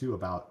talking too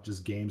about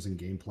just games and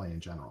gameplay in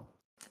general.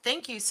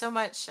 Thank you so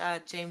much,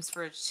 James,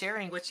 for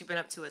sharing what you've been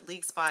up to at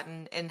League Spot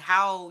and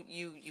how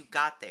you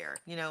got there.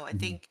 You know, I Mhm.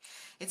 think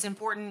it's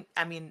important.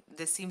 I mean,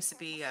 this seems to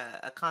be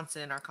a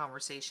constant in our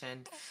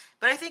conversation,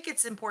 but I think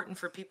it's important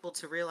for people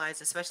to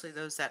realize, especially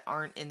those that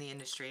aren't in the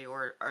industry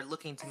or are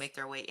looking to make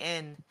their way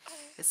in.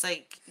 It's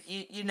like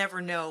you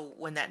never know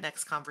when that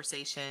next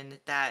conversation,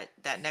 that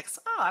next,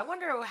 oh, I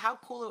wonder how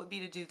cool it would be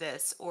to do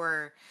this,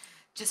 or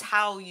just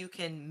how you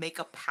can make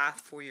a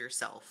path for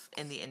yourself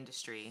in the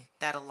industry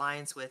that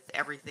aligns with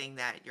everything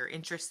that you're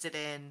interested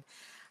in,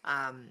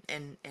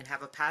 and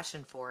have a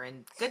passion for.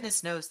 And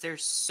goodness knows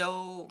there's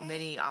so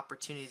many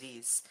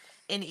opportunities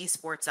in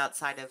esports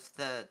outside of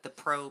the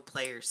pro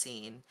player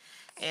scene,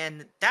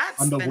 and that's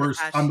been the I'm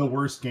passion. the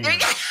worst Me gamer.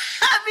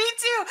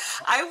 too.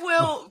 I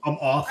will. I'm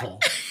awful.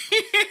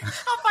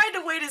 I'll find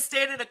a way to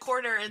stand in a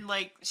corner and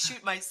like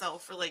shoot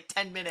myself for like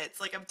 10 minutes.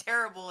 Like I'm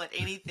terrible at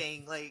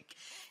anything. Like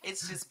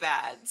it's just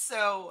bad.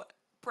 So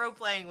pro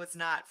playing was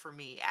not for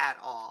me at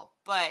all.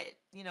 But,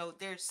 you know,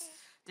 there's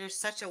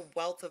such a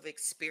wealth of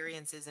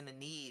experiences and a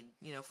need,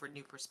 you know, for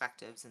new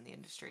perspectives in the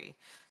industry.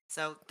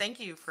 So thank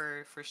you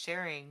for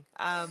sharing.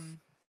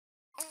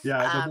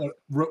 Yeah, Um,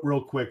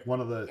 real quick, one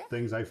of the yeah.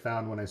 things I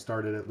found when I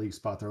started at League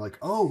Spot, they're like,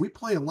 "Oh, we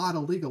play a lot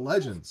of League of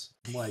Legends."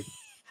 I'm like,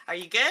 Are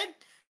you good?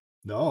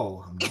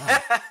 "No, I'm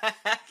not.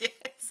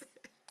 Yes.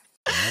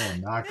 No,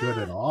 I'm not good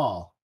at Yeah,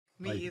 all."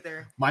 me Like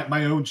either.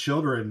 my own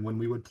children, when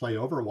we would play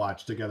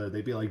Overwatch together,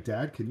 they'd be like,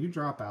 "Dad, can you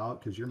drop out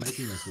because you're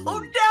making us Oh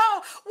lose?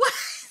 no! What?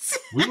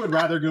 We would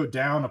rather go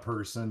down a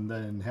person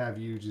than have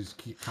you just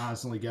keep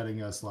constantly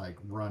getting us like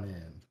run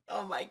in."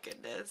 Oh my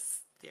goodness.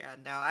 Yeah,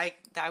 no, I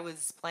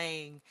was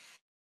playing,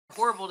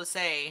 horrible to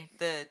say,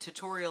 the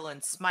tutorial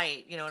in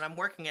Smite, and I'm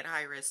working at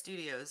High Res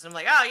Studios. And I'm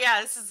like, oh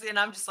yeah, this is, and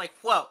I'm just like,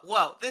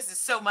 whoa, this is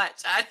so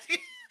much.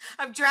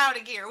 I'm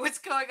drowning here. What's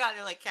going on?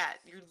 They're like, Kat,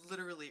 you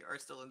literally are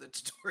still in the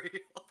tutorial.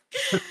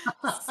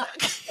 So,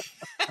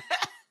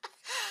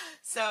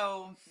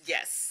 so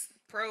yes,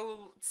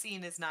 pro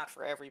scene is not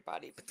for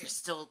everybody, but there's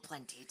still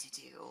plenty to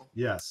do.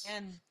 Yes.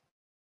 And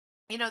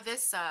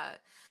this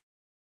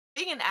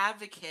being an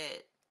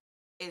advocate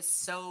is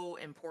so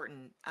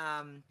important.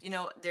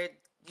 There,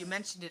 you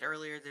mentioned it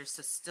earlier. There's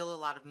just still a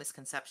lot of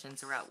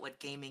misconceptions about what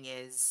gaming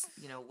is.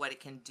 What it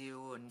can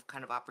do and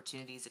kind of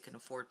opportunities it can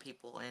afford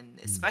people, and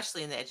Mm.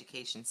 especially in the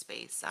education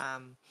space.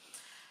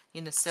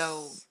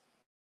 So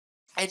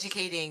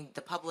educating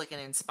the public and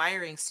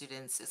inspiring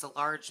students is a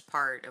large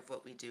part of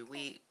what we do.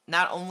 We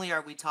not only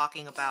are we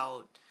talking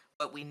about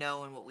what we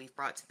know and what we've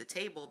brought to the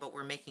table, but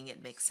we're making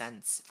it make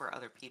sense for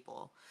other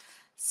people.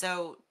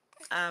 So,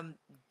 um,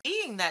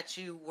 being that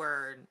you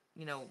were,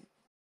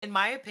 in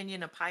my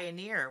opinion, a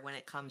pioneer when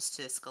it comes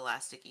to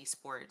scholastic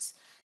esports,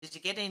 did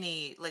you get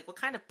any, like, what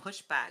kind of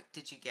pushback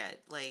did you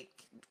get? Like,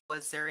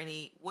 was there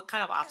any, what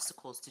kind of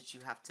obstacles did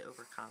you have to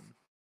overcome?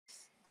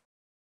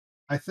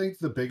 I think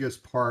the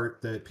biggest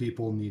part that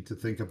people need to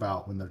think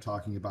about when they're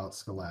talking about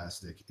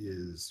Scholastic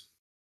is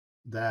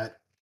that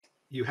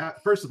you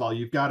have, first of all,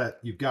 you've got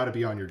to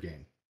be on your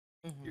game.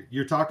 Hmm.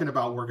 You're talking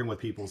about working with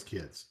people's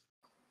kids.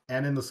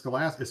 And in the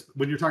Scholastic,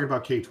 when you're talking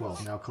about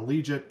K-12, now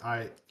collegiate,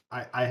 I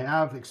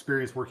have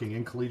experience working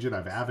in collegiate.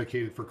 I've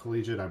advocated for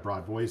collegiate. I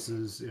brought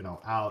voices,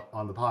 out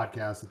on the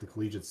podcast at the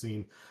collegiate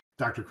scene.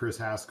 Dr. Chris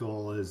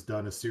Haskell has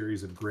done a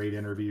series of great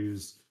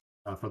interviews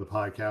for the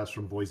podcast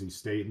from Boise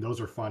State, and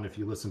those are fun if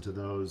you listen to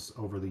those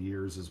over the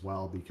years as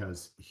well,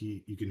 because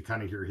you can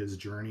kind of hear his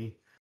journey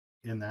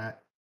in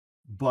that.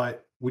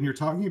 But when you're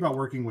talking about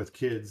working with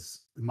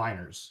kids,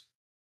 minors,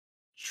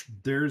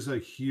 there's a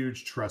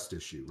huge trust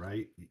issue,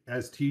 right?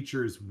 As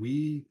teachers,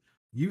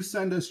 you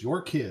send us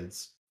your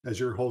kids as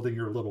you're holding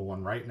your little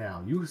one right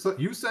now. You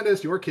send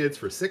us your kids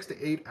for 6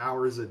 to 8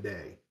 hours a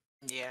day,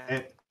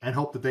 Yeah. and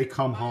hope that they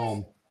come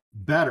home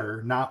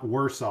better, not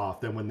worse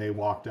off than when they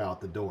walked out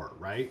the door,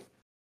 right?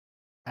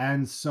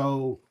 And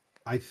so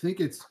I think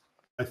it's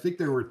I think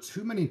there were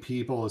too many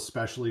people,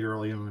 especially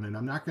early on, and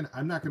I'm not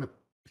gonna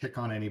pick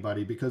on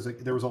anybody because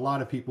there was a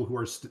lot of people who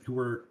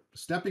were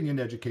stepping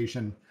into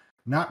education,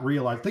 not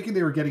realize thinking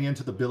they were getting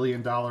into the $1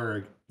 billion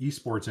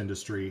esports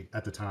industry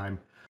at the time,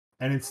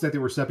 and instead they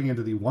were stepping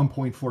into the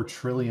 $1.4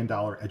 trillion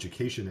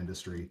education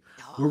industry,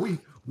 where Oh,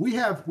 we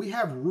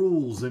have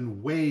rules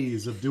and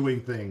ways of doing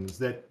things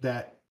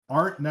that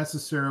aren't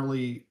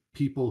necessarily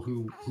people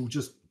who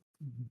just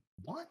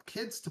want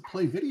kids to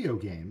play video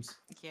games.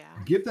 yeah.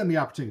 Give them the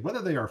opportunity,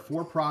 whether they are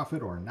for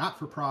profit or not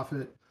for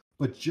profit,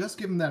 but just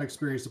give them that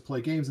experience to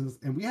play games.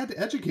 And we had to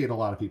educate a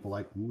lot of people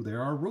like, ooh,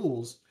 there are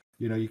rules.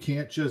 You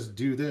can't just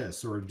do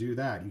this or do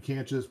that. You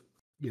can't just,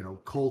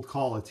 cold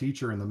call a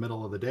teacher in the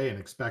middle of the day and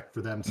expect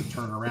for them to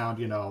turn around,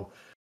 $12,000,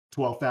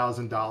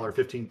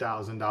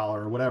 $15,000,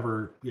 or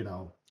whatever,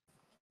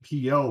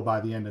 PO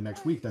by the end of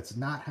next week. That's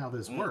not how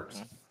this works.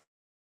 Mm-mm.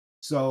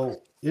 So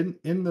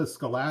in the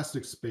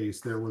scholastic space,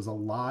 there was a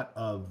lot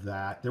of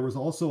that. There was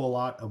also a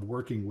lot of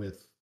working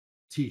with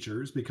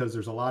teachers because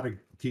there's a lot of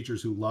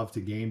teachers who love to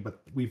game,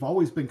 but we've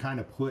always been kind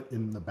of put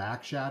in the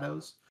back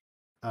shadows.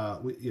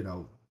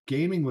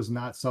 Gaming was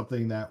not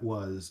something that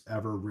was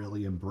ever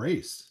really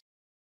embraced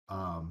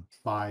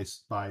by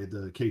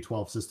the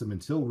K-12 system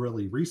until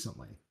really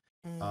recently.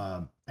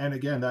 Mm. And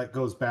again, that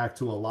goes back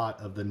to a lot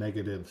of the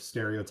negative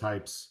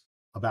stereotypes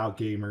about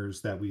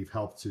gamers that we've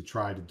helped to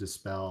try to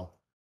dispel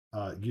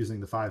using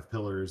the 5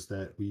 pillars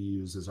that we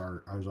use as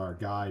our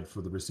guide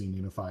for the Racine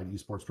Unified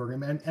Esports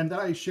program, and that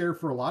I share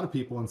for a lot of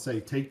people and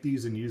say, take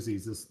these and use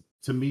these.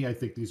 To me, I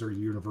think these are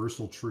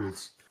universal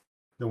truths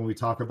that when we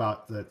talk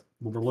about that,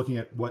 when we're looking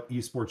at what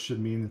esports should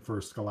mean for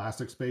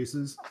scholastic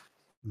spaces,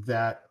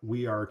 that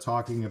we are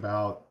talking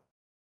about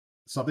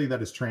something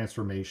that is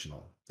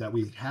transformational, that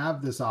we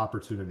have this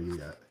opportunity.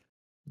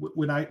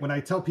 When I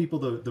tell people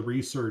the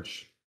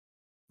research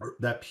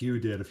that Pew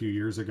did a few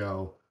years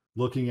ago,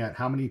 looking at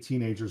how many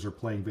teenagers are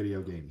playing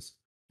video games,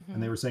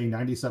 and they Mhm. were saying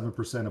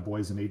 97% of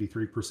boys and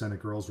 83% of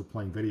girls were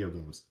playing video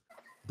games.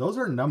 Those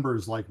are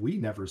numbers like we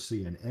never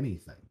see in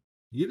anything.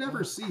 You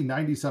never Mm. see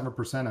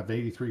 97% of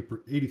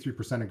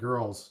 83% of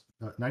girls,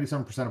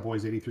 97% of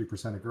boys,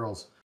 83% of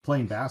girls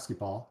playing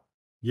basketball.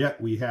 Yet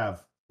we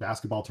have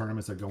basketball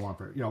tournaments that go on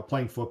for,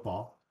 playing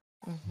football,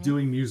 Mhm.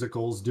 doing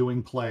musicals,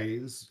 doing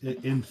plays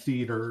in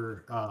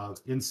theater,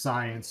 in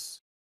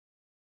science,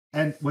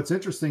 And what's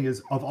interesting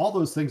is, of all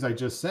those things I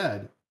just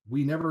said,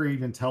 we never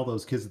even tell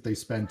those kids that they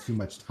spend too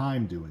much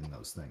time doing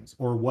those things,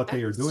 or what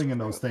they are That's doing in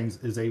true. those things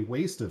is a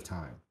waste of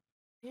time.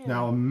 Yeah.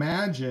 Now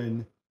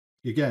imagine,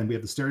 again, we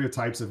have the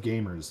stereotypes of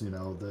gamers,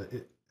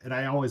 and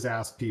I always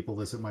ask people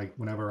this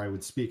whenever I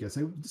would speak. I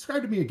say,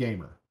 describe to me a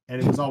gamer,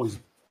 and it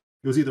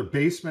was either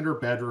basement or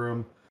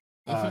bedroom.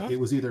 Hmm. It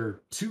was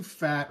either too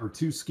fat or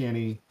too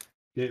skinny.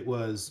 It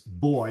was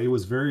boy. It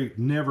was very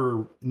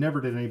never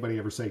did anybody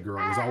ever say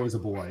girl. It was always a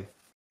boy,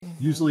 Hmm.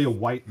 usually a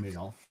white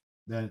male.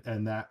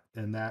 And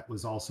that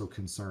was also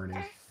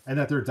concerning. And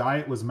that their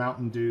diet was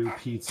Mountain Dew,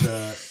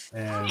 pizza,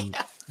 and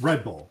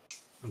Red Bull.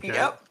 Okay.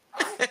 Yep.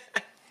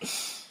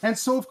 And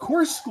so, of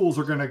course, schools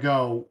are going to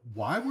go,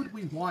 why would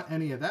we want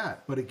any of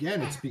that? But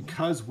again, it's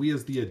because we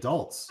as the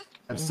adults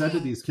have said to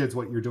Hmm. these kids,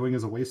 what you're doing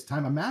is a waste of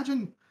time.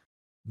 Imagine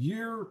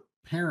your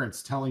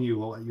parents telling you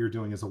what you're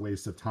doing is a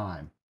waste of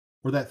time,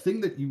 or that thing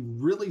that you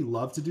really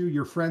love to do,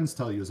 your friends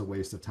tell you is a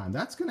waste of time.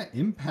 That's going to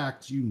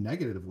impact you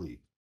negatively.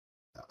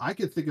 I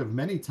could think of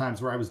many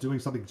times where I was doing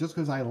something just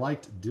because I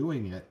liked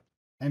doing it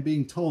and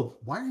being told,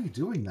 why are you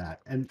doing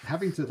that? And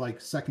having to like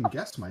second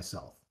guess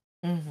myself.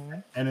 Hmm.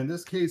 And in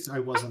this case, I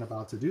wasn't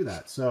about to do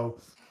that. So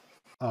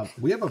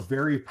we have a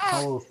very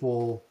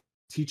powerful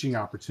teaching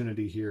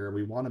opportunity here.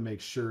 We want to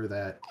make sure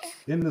that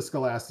in the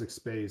scholastic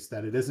space,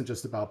 that it isn't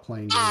just about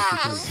playing games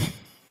because,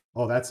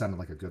 oh, that sounded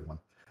like a good one.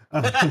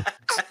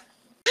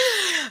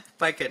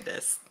 My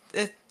goodness.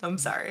 I'm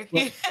sorry.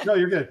 Well, no,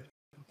 you're good.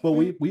 Well,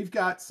 Mhm. we've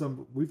got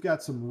some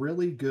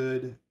really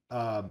good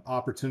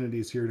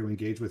opportunities here to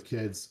engage with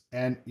kids,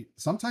 and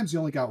sometimes you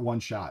only got one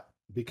shot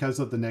because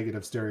of the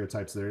negative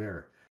stereotypes that are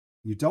there.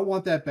 You don't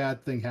want that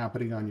bad thing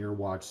happening on your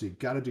watch, so you've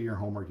got to do your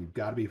homework. You've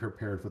got to be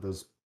prepared for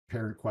those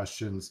parent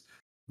questions.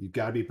 You've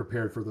got to be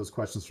prepared for those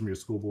questions from your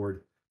school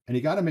board, and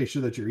you got to make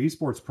sure that your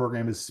esports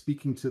program is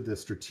speaking to the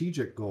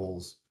strategic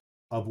goals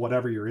of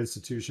whatever your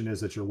institution is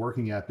that you're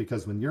working at.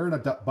 Because when you're in a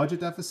budget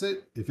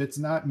deficit, if it's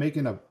not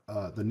making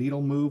the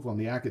needle move on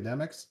the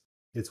academics,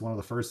 it's one of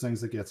the first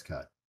things that gets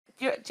cut.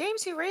 Yeah,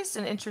 James, you raised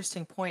an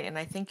interesting point, and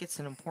I think it's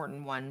an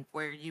important one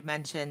where you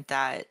mentioned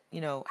that,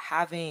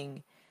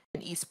 having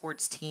an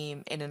esports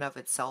team in and of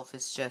itself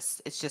is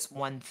it's just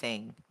one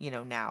thing,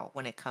 now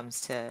when it comes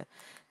to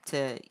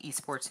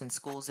esports in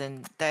schools,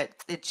 and that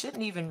it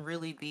shouldn't even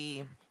really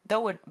be,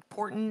 though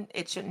important,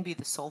 it shouldn't be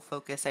the sole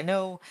focus. I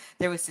know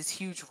there was this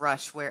huge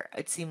rush where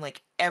it seemed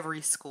like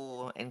every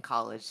school in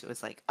college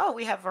was like, oh,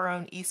 we have our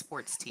own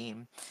esports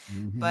team.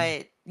 Mm-hmm.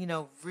 But,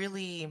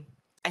 really,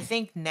 I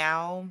think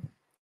now,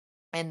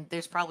 and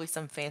there's probably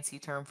some fancy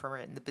term for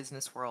it in the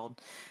business world,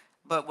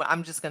 but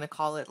I'm just going to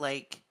call it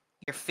like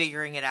you're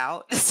figuring it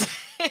out.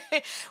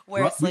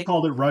 Where it's We like,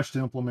 called it rushed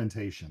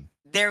implementation.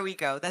 there we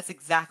go. That's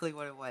exactly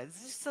what it was.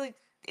 It's just like,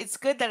 it's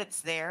good that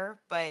it's there,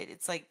 but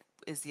it's like,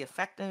 is the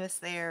effectiveness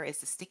there? Is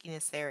the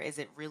stickiness there? Is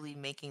it really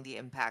making the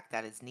impact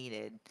that is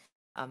needed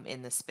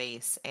in the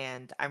space?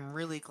 And I'm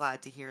really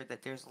glad to hear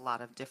that there's a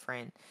lot of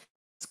different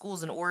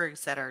schools and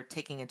orgs that are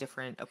taking a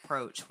different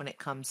approach when it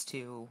comes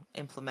to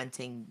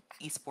implementing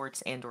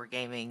esports and or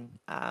gaming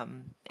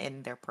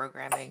in their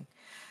programming.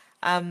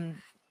 Um,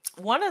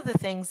 One of the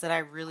things that I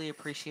really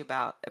appreciate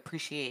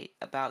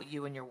about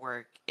you and your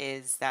work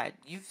is that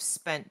you've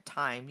spent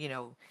time.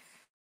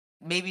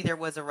 Maybe there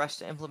was a rush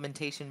to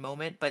implementation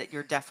moment, but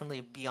you're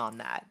definitely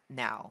beyond that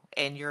now,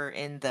 and you're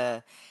in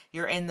the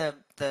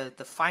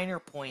finer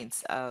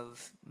points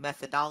of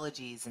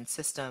methodologies and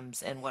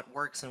systems and what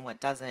works and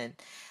what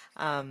doesn't.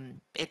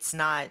 It's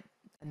not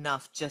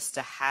enough just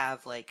to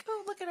have like,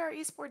 oh, look at our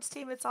esports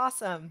team, it's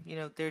awesome.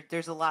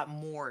 There's a lot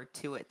more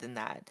to it than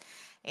that.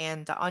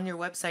 And on your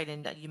website,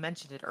 and you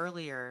mentioned it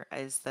earlier,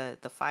 is the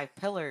five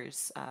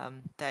pillars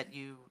that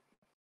you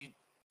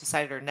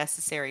decided are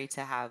necessary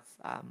to have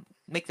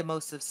make the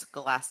most of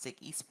Scholastic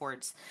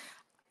Esports.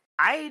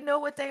 I know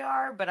what they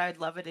are, but I'd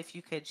love it if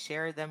you could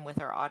share them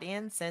with our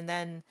audience, and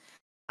then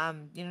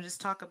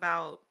just talk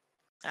about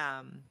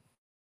um,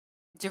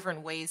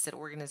 different ways that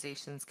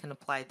organizations can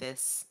apply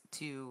this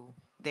to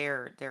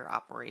their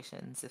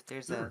operations. If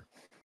there's a Sure.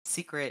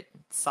 secret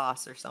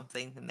sauce or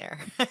something in there.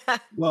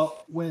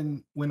 Well,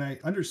 when I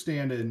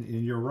understand, and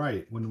you're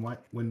right,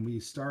 when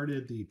we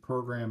started the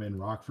program in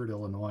Rockford,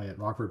 Illinois, at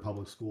Rockford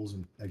Public Schools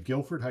and at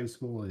Guilford High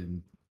School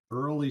in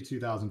early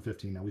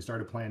 2015. Now we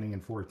started planning in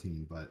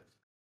 14, but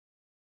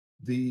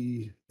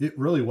it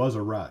really was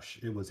a rush.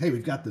 It was, hey,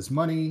 we've got this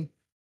money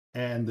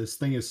and this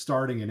thing is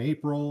starting in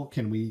April.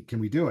 Can we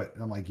do it?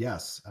 And I'm like,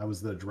 yes. I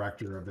was the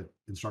director of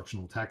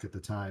instructional tech at the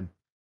time.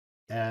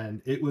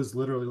 And it was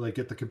literally like,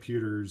 get the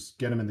computers,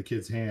 get them in the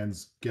kids'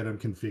 hands, get them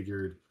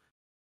configured.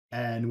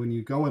 And when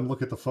you go and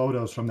look at the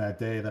photos from that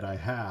day that I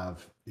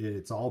have,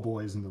 it's all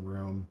boys in the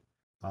room,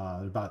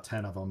 about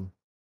 10 of them.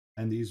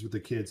 And these were the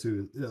kids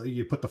who,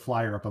 you put the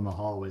flyer up on the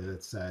hallway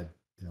that said,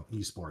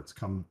 esports,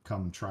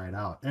 come try it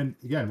out. And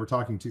again, we're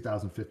talking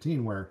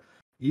 2015, where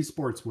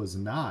esports was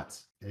not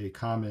a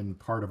common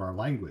part of our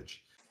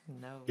language.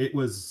 No. It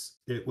was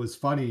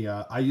funny.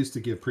 I used to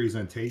give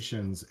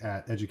presentations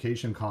at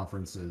education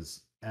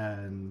conferences,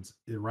 and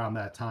around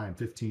that time,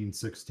 15,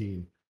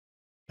 16,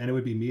 and it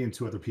would be me and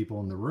two other people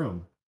in the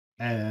room.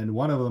 And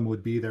one of them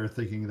would be there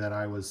thinking that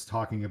I was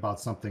talking about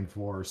something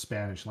for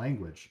Spanish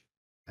language.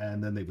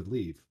 And then they would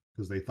leave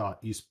because they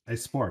thought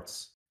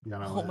esports,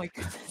 Oh my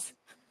goodness.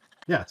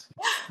 yes.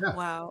 Yeah.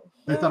 Wow.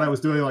 They thought I was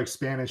doing like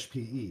Spanish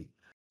PE. Oh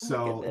my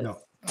So, goodness.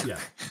 yeah.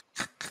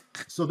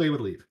 So they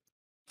would leave.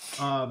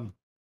 And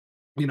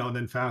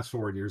then fast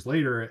forward years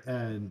later,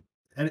 and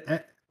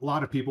a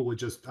lot of people would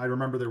just, I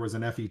remember there was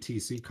an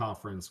FETC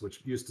conference,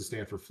 which used to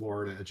stand for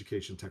Florida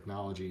Education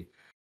Technology.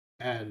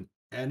 And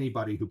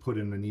anybody who put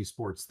in an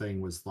esports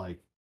thing was like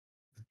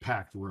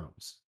packed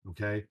rooms.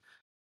 Okay.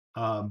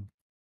 Um,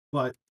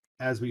 but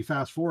as we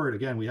fast forward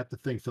again, we have to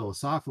think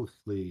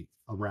philosophically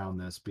around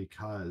this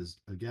because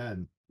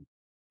again,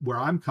 where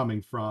I'm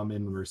coming from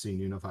in Racine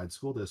Unified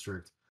School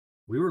District,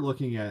 we were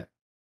looking at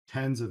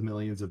tens of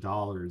millions of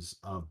dollars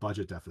of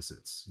budget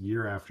deficits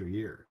year after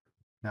year.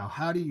 Now,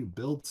 how do you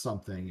build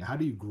something? How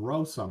do you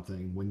grow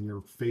something when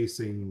you're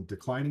facing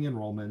declining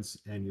enrollments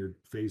and you're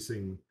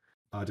facing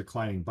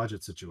declining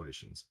budget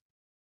situations?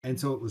 And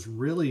so it was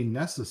really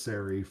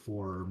necessary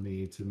for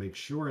me to make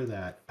sure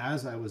that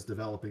as I was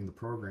developing the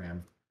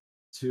program,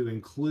 to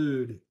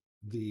include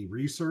the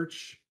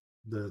research,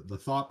 the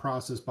thought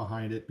process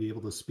behind it, be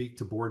able to speak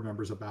to board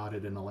members about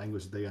it in a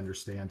language that they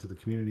understand, to the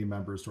community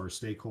members, to our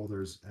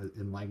stakeholders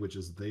in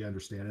languages they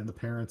understand, and the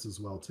parents as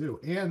well too,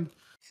 and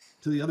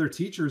to the other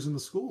teachers in the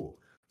school.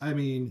 I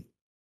mean,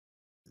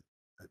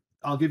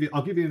 I'll give you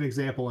an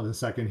example in a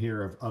second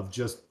here of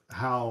just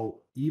how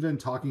even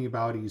talking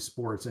about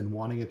esports and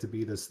wanting it to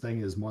be this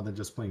thing is more than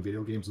just playing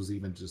video games was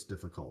even just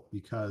difficult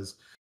because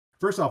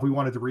first off, we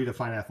wanted to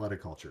redefine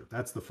athletic culture.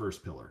 That's the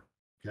first pillar.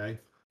 Okay.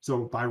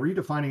 So by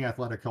redefining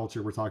athletic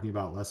culture, we're talking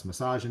about less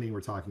misogyny.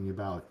 We're talking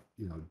about,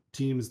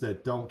 teams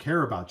that don't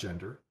care about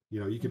gender.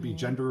 You could be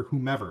gender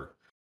whomever.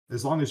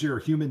 As long as you're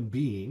a human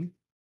being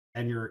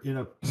and you're in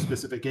a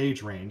specific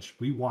age range,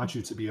 we want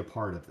you to be a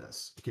part of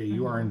this. Okay.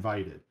 You are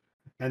invited.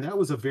 And that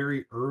was a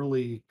very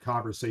early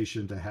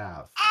conversation to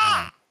have.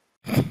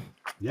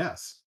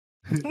 Yes,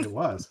 it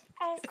was.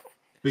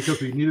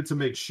 Because we needed to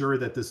make sure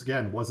that this,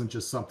 again, wasn't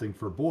just something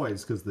for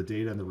boys, because the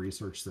data and the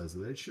research says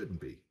that it shouldn't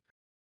be.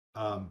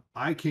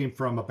 I came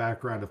from a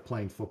background of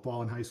playing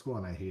football in high school,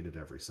 and I hated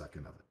every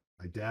second of it.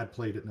 My dad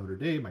played at Notre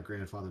Dame. My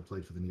grandfather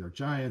played for the New York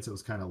Giants. It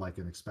was kind of like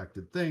an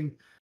expected thing.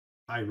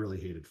 I really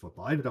hated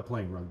football. I ended up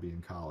playing rugby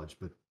in college,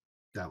 but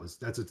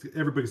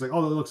everybody's like,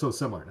 oh, they look so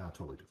similar. No,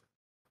 totally different.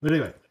 But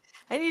anyway.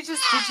 And did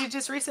you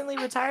just recently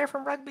retire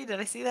from rugby? Did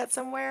I see that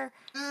somewhere?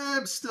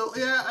 I'm still,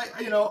 yeah,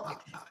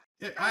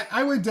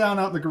 I went down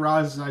out in the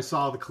garage and I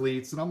saw the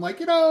cleats and I'm like,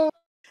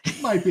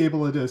 might be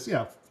able to just,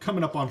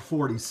 coming up on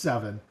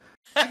 47.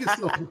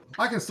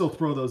 I can still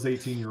throw those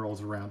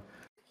 18-year-olds around.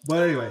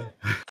 But anyway,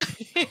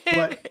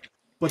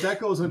 but that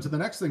goes into the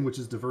next thing, which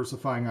is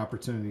diversifying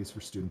opportunities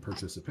for student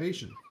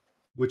participation,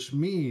 which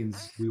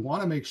means we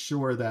want to make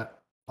sure that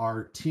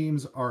our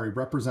teams are a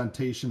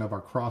representation of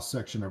our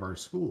cross-section of our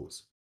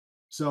schools.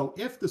 So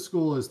if the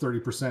school is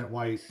 30%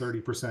 white,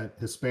 30%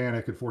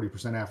 Hispanic, and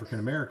 40% African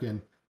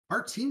American,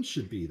 our team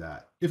should be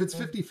that. If it's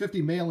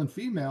 50-50 male and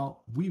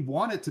female, we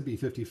want it to be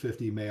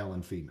 50-50 male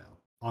and female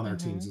on our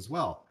teams as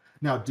well.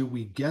 Now, do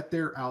we get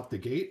there out the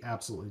gate?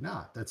 Absolutely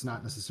not. That's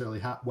not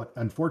necessarily what,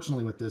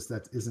 unfortunately with this,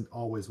 that isn't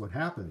always what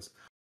happens.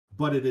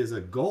 But it is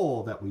a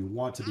goal that we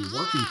want to be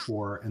working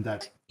for, and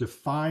that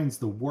defines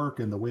the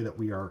work and the way that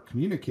we are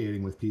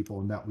communicating with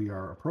people and that we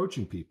are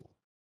approaching people.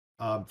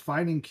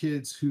 Finding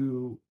kids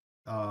who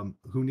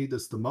need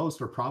this the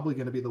most are probably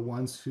going to be the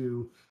ones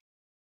who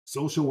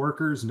social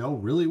workers know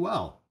really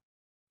well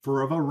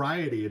for a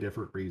variety of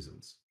different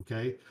reasons.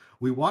 Okay.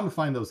 We want to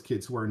find those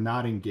kids who are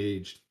not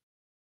engaged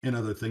in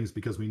other things,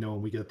 because we know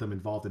when we get them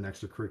involved in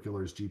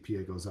extracurriculars,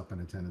 GPA goes up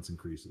and attendance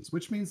increases,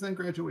 which means then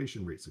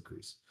graduation rates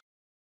increase.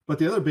 But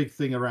the other big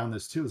thing around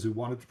this too is we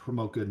wanted to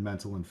promote good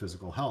mental and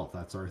physical health.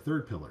 That's our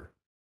third pillar.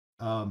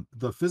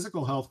 The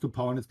physical health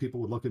components, people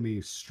would look at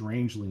me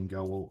strangely and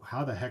go, well,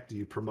 how the heck do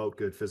you promote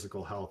good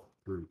physical health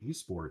through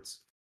esports?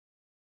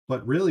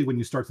 But really, when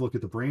you start to look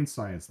at the brain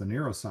science, the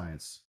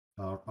neuroscience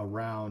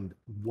around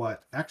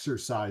what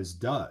exercise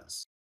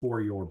does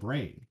for your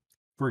brain.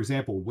 For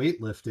example,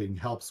 weightlifting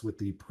helps with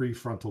the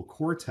prefrontal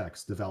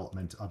cortex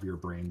development of your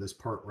brain, this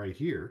part right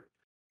here,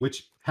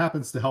 which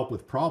happens to help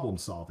with problem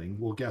solving.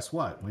 Well, guess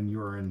what? When you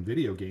are in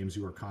video games,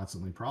 you are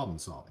constantly problem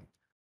solving.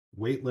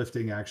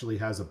 Weightlifting actually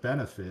has a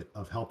benefit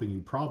of helping you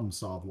problem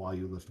solve while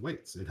you lift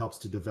weights. It helps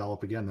to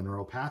develop, again, the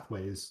neural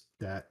pathways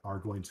that are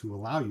going to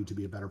allow you to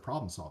be a better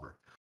problem solver.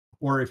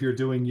 Or if you're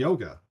doing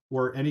yoga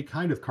or any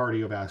kind of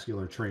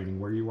cardiovascular training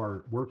where you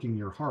are working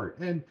your heart.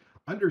 And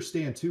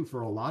understand too,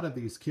 for a lot of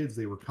these kids,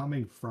 they were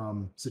coming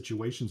from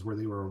situations where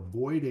they were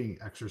avoiding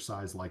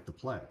exercise like the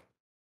plague.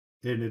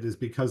 And it is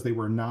because they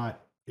were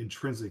not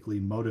intrinsically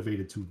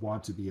motivated to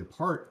want to be a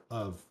part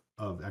of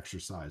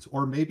exercise.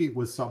 Or maybe it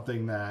was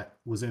something that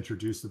was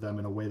introduced to them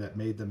in a way that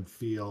made them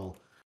feel,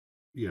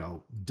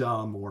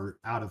 dumb or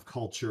out of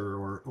culture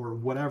or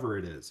whatever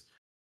it is.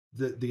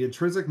 the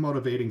intrinsic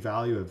motivating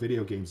value of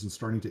video games and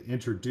starting to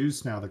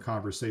introduce now the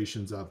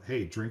conversations of,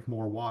 hey, drink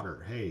more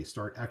water, hey,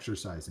 start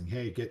exercising,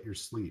 hey, get your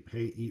sleep,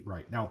 hey, eat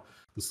right. Now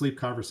the sleep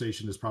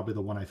conversation is probably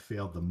the one I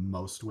failed the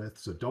most with,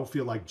 so don't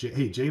feel like,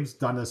 hey, James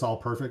done this all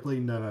perfectly.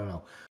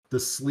 No, the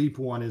sleep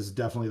one is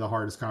definitely the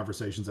hardest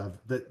conversations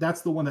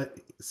that's the one that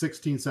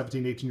 16,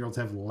 17, 18-year-olds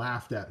have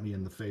laughed at me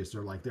in the face.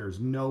 They're like,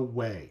 there's no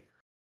way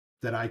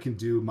that I can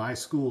do my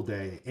school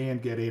day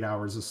and get 8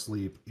 hours of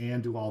sleep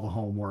and do all the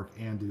homework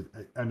and do,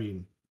 I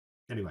mean,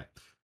 anyway.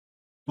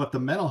 But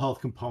the mental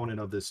health component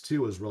of this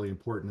too is really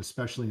important,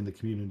 especially in the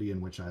community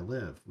in which I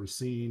live.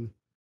 Racine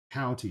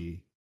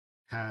County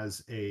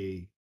has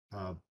a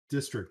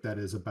district that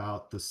is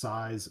about the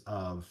size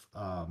of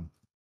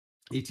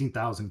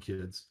 18,000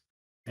 kids,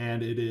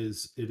 and it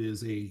is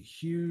a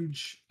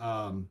huge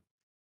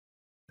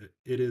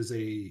it is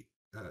a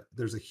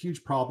there's a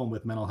huge problem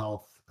with mental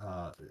health,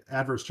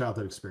 adverse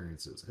childhood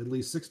experiences. At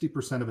least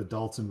 60% of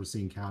adults in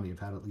Racine County have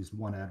had at least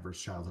one adverse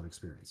childhood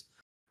experience.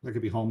 That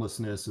could be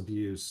homelessness,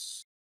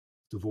 abuse,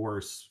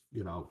 divorce,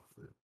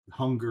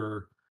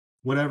 hunger,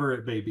 whatever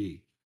it may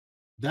be.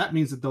 That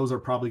means that those are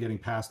probably getting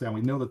passed down.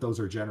 We know that those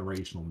are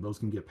generational. Those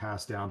can get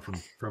passed down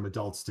from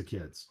adults to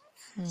kids.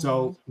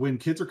 So when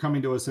kids are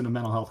coming to us in a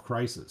mental health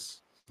crisis,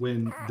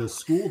 when the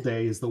school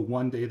day is the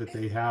one day that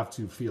they have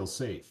to feel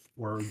safe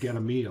or get a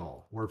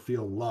meal or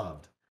feel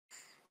loved,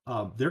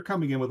 they're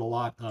coming in with a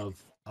lot of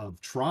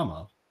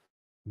trauma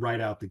right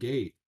out the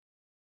gate.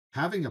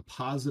 Having a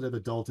positive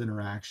adult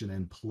interaction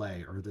and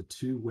play are the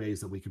two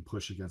ways that we can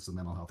push against the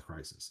mental health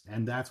crisis.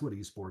 And that's what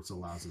esports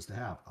allows us to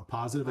have: a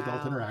positive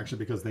adult interaction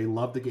because they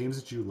love the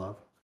games that you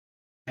love,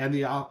 and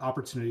the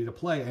opportunity to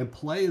play. And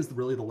play is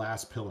really the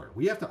last pillar.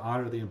 We have to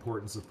honor the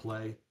importance of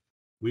play.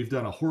 We've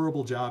done a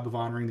horrible job of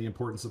honoring the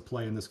importance of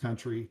play in this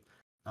country.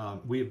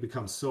 We have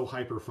become so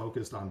hyper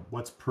focused on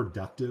what's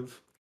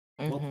productive.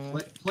 Well,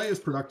 play is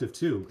productive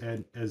too.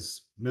 And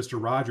as Mr.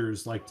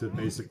 Rogers liked to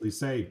basically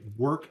say,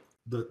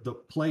 the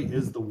play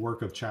is the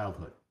work of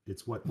childhood.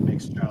 It's what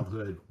makes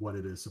childhood what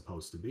it is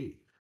supposed to be.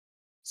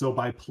 So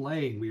by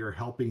playing, we are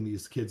helping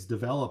these kids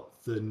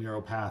develop the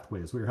neural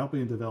pathways. We're helping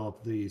them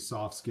develop the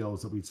soft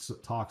skills that we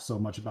talk so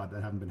much about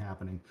that haven't been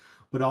happening.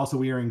 But also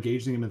we are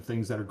engaging them in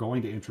things that are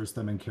going to interest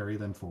them and carry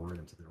them forward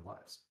into their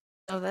lives.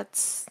 Oh,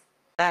 that's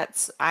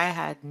I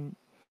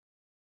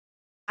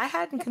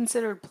hadn't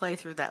considered play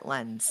through that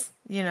lens.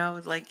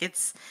 Like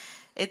it's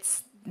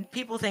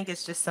people think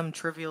it's just some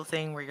trivial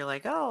thing where you're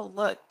like, "Oh,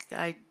 look,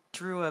 I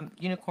drew a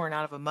unicorn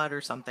out of a mud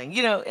or something."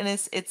 And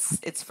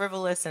it's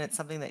frivolous and it's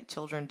something that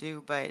children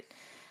do, but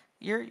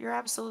you're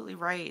absolutely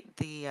right.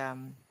 The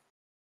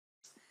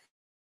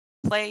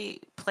play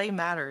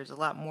matters a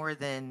lot more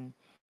than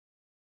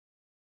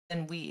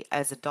we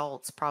as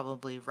adults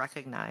probably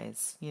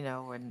recognize,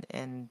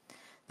 and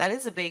that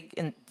is a big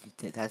and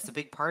that's a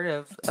big part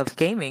of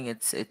gaming.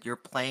 You're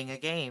playing a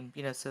game,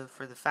 so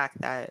for the fact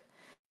that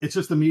It's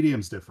just the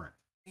medium's different.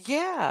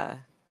 yeah,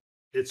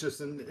 It's just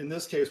in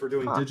this case, we're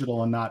doing huh,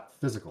 digital and not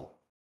physical.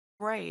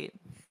 right.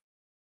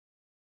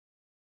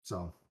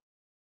 So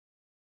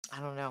I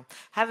don't know.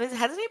 Has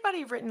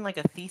anybody written like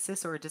a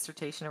thesis or a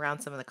dissertation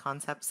around some of the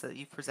concepts that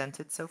you've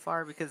presented so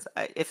far? Because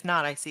if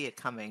not, I see it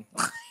coming.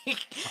 Like,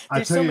 I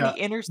there's tell so you, many well,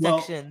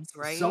 intersections,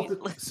 right?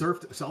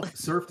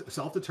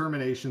 self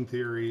determination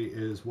theory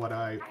is what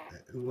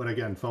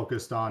again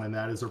focused on, and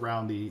that is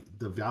around the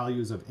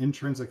values of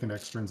intrinsic and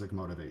extrinsic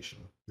motivation,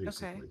 Okay.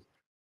 basically.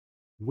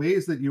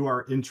 Ways that you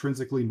are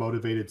intrinsically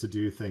motivated to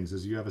do things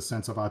is you have a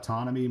sense of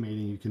autonomy,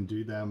 meaning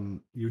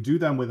you do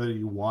them whether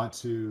you want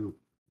to,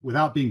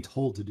 without being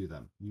told to do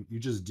them. You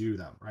just do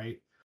them, right?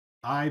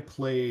 I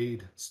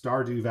played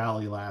Stardew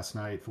Valley last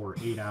night for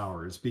 8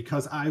 hours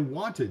because I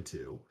wanted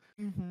to.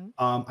 Mm-hmm.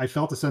 I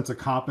felt a sense of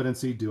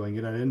competency doing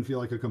it. I didn't feel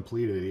like a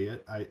complete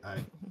idiot.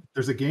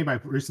 There's a game I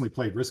recently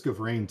played, Risk of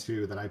Rain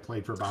 2, that I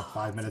played for about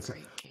 5 minutes.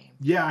 Great game.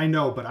 Yeah, I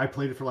know, but I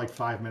played it for like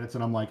 5 minutes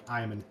and I'm like,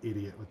 I am an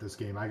idiot with this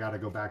game. I got to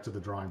go back to the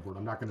drawing board.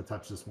 I'm not going to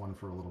touch this one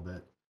for a little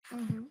bit.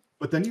 Mm-hmm.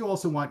 But then you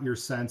also want your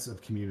sense of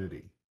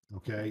community.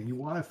 Okay. You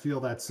want to feel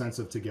that sense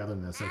of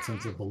togetherness, that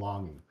sense of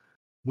belonging.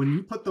 When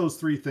you put those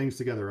three things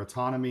together,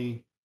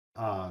 autonomy,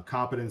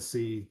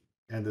 competency,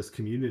 and this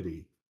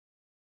community,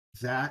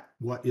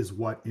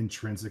 what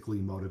intrinsically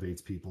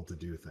motivates people to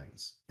do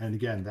things. And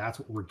again, that's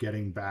what we're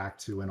getting back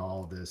to in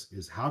all of this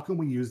is how can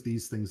we use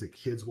these things that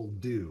kids will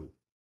do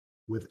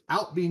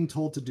without being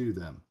told to do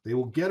them? They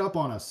will get up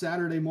on a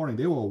Saturday morning,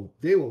 they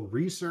will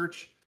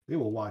research, they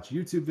will watch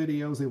YouTube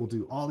videos, they will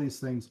do all these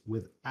things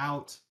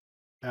without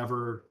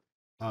ever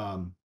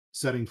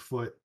setting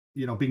foot,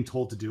 being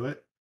told to do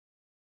it.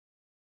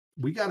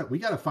 We got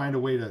to find a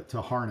way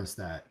to harness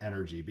that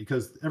energy,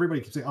 because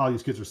everybody keeps saying, "Oh,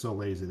 these kids are so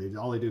lazy.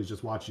 All they do is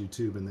just watch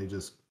YouTube and they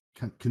just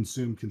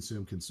consume."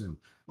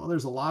 Well,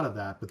 there's a lot of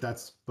that,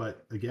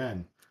 but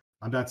again,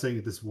 I'm not saying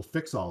that this will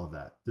fix all of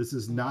that. This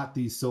is not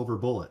the silver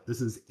bullet.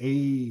 This is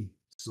a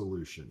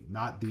solution,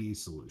 not the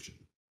solution.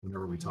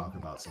 Whenever we talk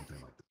about something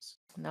like this.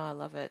 No, I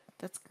love it.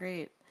 That's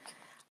great.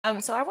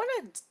 So I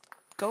want to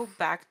go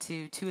back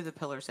to two of the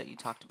pillars that you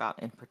talked about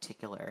in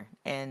particular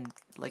and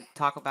like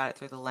talk about it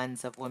through the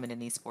lens of women in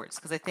esports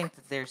because I think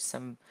that there's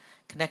some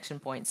connection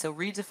points. So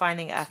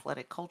redefining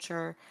athletic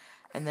culture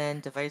and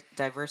then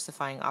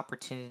diversifying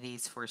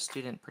opportunities for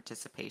student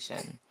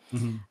participation.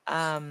 Mhm.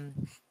 Um,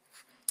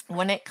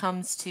 when it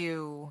comes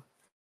to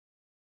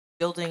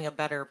building a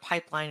better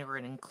pipeline or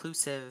an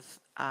inclusive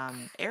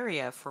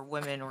area for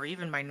women or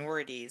even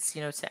minorities,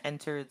 to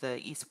enter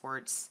the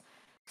esports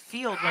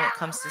field when it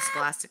comes to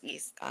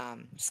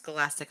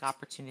scholastic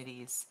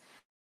opportunities.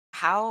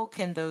 How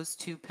can those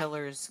two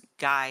pillars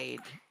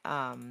guide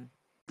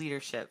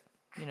leadership?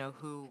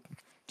 Who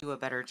do a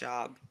better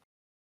job?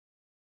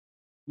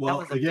 That Well,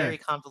 was a very again,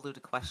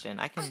 convoluted question.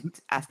 I can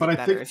ask but it I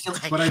better think, if you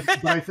like.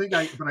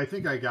 but I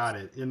think I got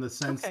it in the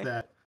sense Okay.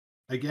 that,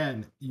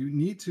 again, you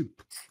need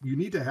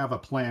to have a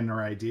plan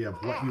or idea of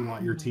what you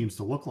want your Mhm. teams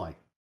to look like.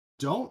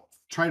 Don't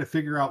try to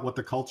figure out what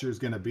the culture is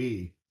going to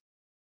be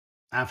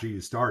after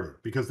you start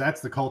it, because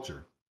that's the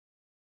culture.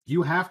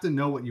 You have to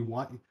know what you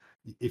want.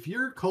 If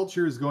your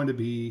culture is going to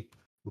be,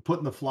 we're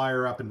putting the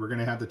flyer up and we're going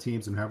to have the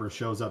teams and whoever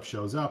shows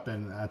up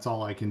and that's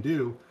all I can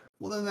do,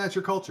 well, then that's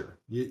your culture.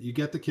 You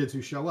get the kids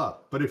who show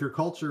up. But if your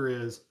culture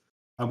is,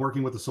 I'm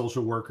working with the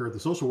social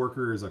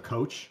worker is a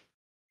coach,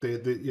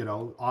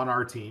 on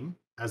our team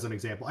as an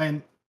example.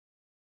 And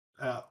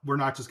we're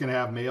not just going to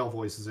have male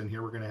voices in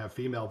here, we're going to have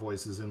female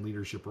voices in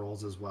leadership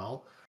roles as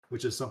well,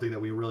 which is something that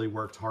we really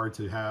worked hard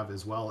to have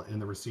as well in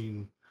the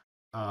Racine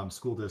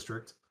school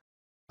district.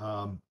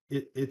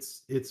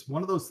 It's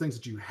one of those things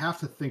that you have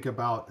to think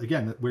about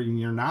again, when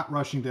you're not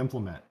rushing to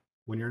implement,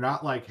 when you're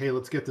not like, hey,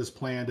 let's get this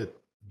planned at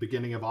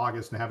beginning of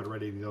August and have it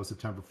ready to go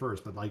September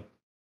 1st, but like,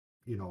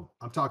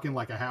 I'm talking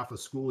like a half a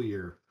school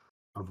year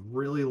of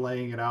really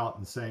laying it out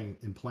and saying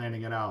and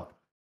planning it out.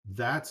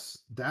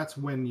 That's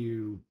when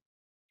you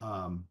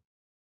um,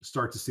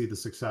 start to see the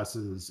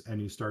successes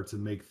and you start to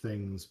make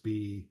things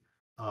be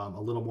a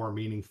little more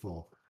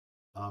meaningful.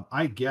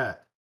 I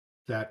get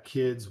that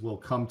kids will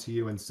come to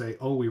you and say,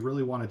 "Oh, we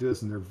really want to do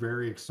this," and they're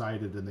very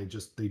excited and they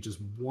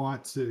just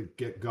want to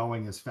get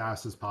going as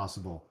fast as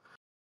possible.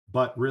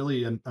 But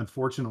really, and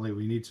unfortunately,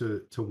 we need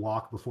to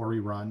walk before we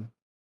run,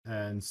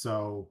 and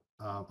so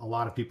a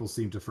lot of people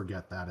seem to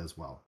forget that as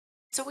well.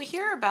 So we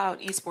hear about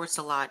esports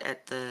a lot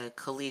at the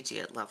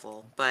collegiate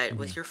level, but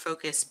with Mhm. your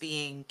focus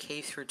being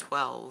K through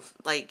 12,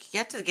 like you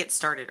have to get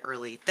started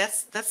early.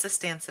 That's the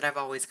stance that I've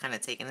always kind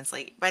of taken. It's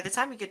like by the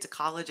time you get to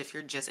college, if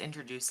you're just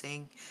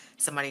introducing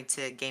somebody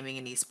to gaming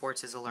and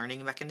esports as a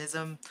learning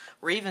mechanism,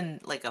 or even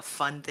like a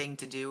fun thing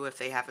to do if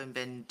they haven't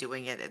been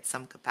doing it at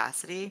some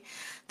capacity,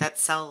 that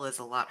sell is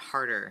a lot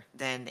harder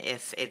than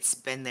if it's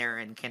been there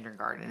in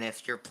kindergarten.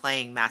 If you're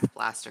playing Math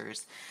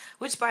Blasters,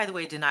 which by the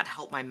way did not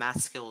help my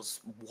math skills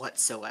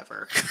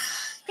whatsoever.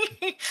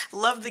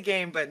 Love the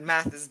game, but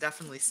math is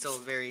definitely still a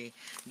very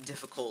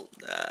difficult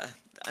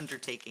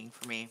undertaking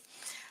for me.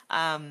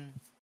 Um,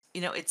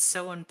 it's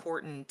so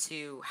important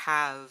to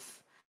have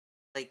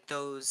like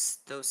those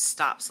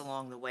stops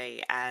along the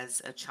way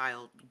as a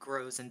child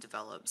grows and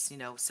develops,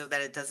 so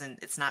that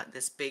it's not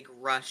this big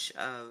rush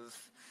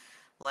of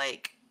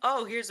like,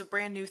 oh, here's a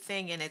brand new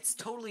thing and it's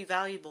totally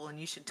valuable and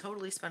you should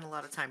totally spend a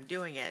lot of time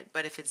doing it.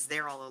 But if it's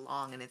there all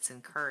along and it's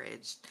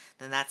encouraged,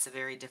 then that's a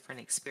very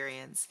different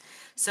experience.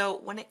 So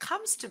when it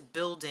comes to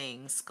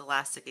building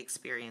scholastic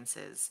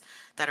experiences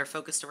that are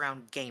focused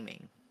around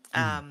gaming,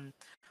 Mhm. um,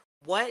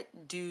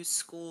 what do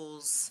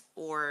schools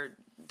or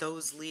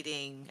those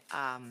leading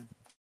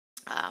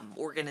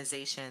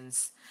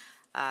organizations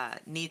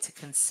need to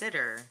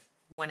consider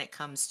when it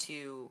comes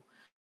to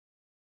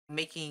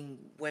making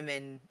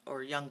women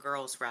or young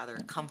girls rather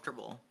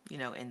comfortable,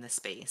 in the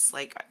space?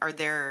 Like, are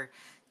there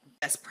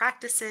best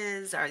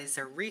practices? Is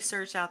there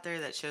research out there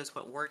that shows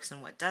what works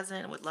and what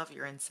doesn't? Would love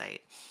your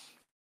insight.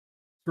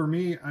 For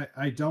me,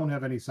 I don't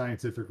have any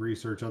scientific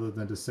research other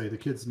than to say the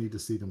kids need to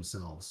see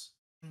themselves,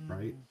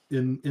 right?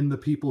 Mm, In the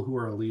people who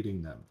are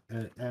leading them.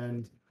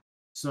 And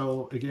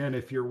so again,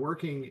 if you're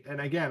working,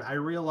 and again, I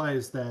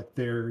realize that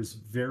there's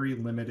very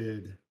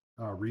limited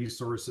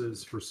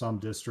resources for some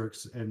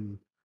districts, and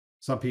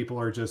some people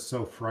are just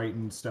so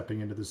frightened stepping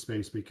into the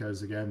space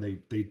because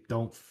again, they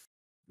don't.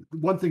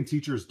 One thing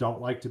teachers don't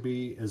like to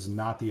be is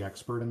not the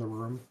expert in the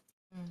room.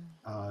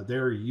 mm,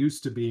 They're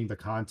used to being the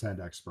content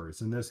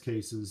experts. In this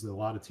cases, a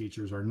lot of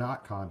teachers are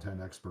not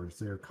content experts.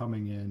 They're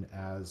coming in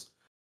as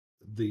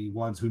the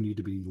ones who need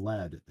to be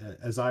led.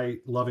 As I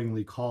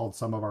lovingly called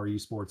some of our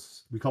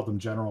esports, we called them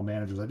general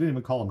managers. I didn't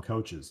even call them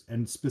coaches.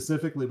 And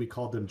specifically, we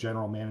called them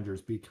general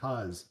managers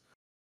because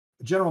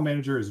a general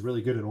manager is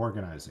really good at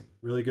organizing,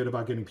 really good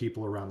about getting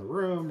people around the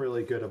room,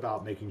 really good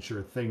about making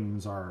sure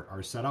things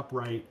are set up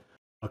right.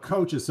 A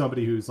coach is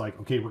somebody who's like,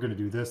 okay, we're going to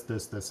do this,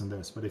 this, this, and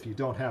this. But if you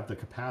don't have the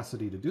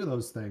capacity to do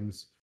those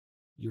things,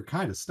 you're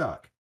kind of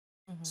stuck.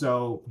 mhm.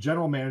 So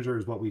general manager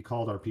is what we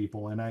called our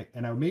people, and I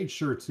made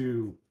sure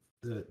to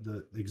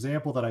the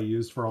example that I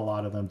used for a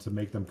lot of them to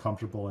make them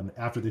comfortable. And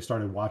after they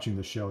started watching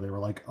the show, they were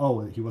like,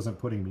 "Oh, he wasn't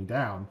putting me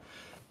down."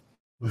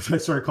 I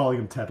started calling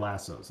him Ted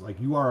Lassos. Like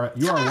you are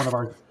one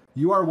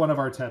of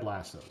our Ted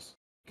Lassos.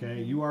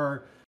 Okay.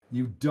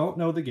 You don't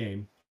know the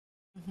game,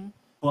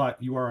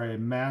 but you are a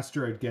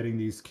master at getting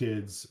these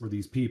kids or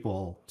these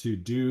people to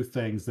do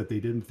things that they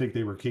didn't think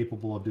they were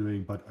capable of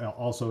doing, but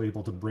also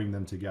able to bring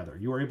them together.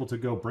 You are able to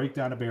go break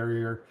down a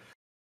barrier.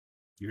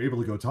 You're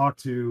able to go talk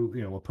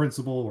to, a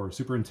principal or a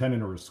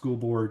superintendent or a school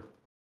board,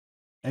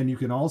 and you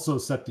can also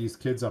set these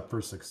kids up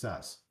for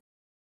success.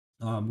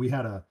 We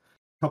had a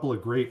couple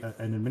of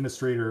an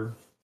administrator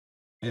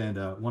and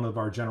one of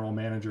our general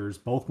managers,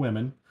 both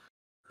women,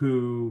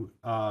 who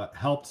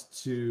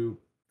helped to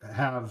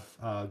have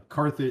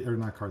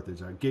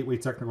Gateway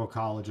Technical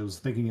College was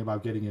thinking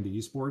about getting into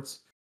esports.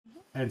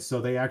 And so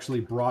they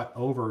actually brought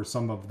over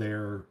some of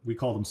we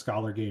call them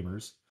scholar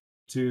gamers,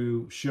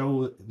 to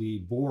show the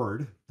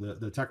board,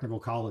 the technical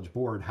college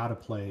board, how to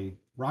play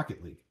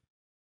Rocket League.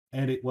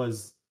 And it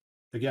was,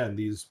 again,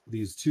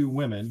 these two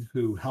women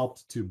who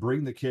helped to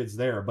bring the kids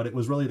there, but it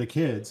was really the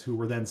kids who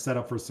were then set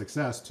up for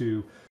success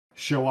to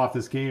show off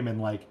this game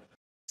and like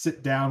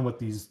sit down with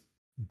these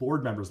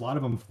board members, a lot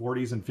of them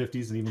 40s and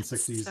 50s and even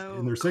 60s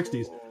in their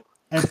 60s,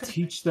 and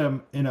teach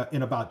them in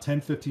about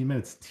 10-15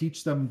 minutes,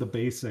 teach them the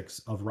basics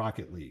of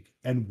Rocket League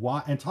and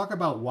talk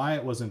about why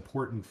it was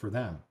important for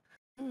them.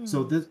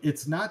 So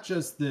it's not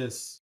just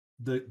this,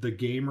 the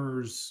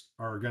gamers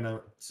are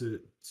gonna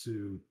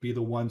to be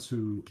the ones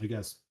who, I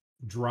guess,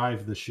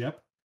 drive the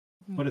ship,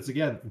 but it's,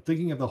 again,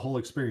 thinking of the whole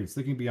experience,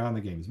 thinking beyond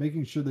the games,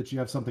 making sure that you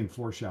have something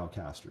for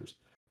shoutcasters,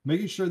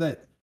 making sure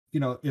that,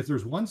 if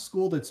there's one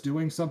school that's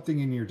doing something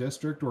in your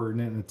district or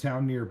in a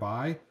town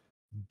nearby,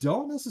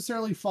 don't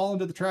necessarily fall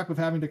into the trap of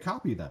having to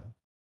copy them.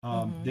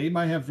 They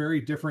might have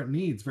very different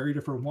needs, very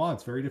different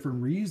wants, very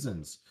different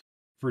reasons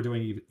for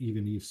doing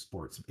even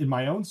esports. In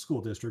my own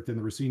school district, in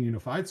the Racine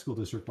Unified School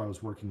District, I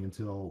was working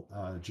until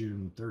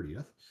June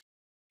 30th.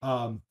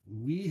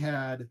 We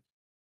had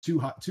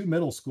two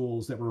middle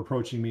schools that were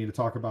approaching me to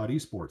talk about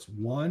esports.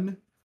 One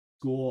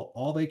school,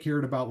 all they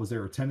cared about was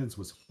their attendance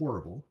was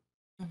horrible.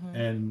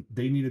 And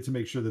they needed to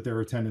make sure that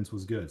their attendance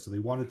was good. So they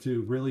wanted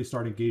to really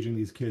start engaging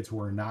these kids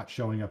who are not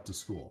showing up to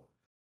school.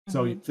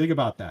 So you think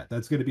about that.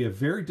 That's going to be a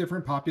very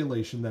different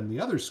population than the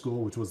other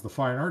school, which was the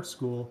fine arts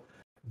school,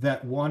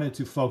 that wanted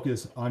to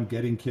focus on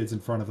getting kids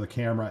in front of the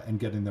camera and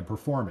getting them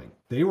performing.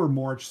 They were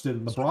more interested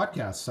in the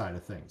broadcast side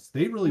of things.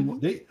 They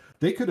really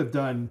they could have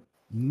done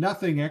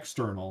nothing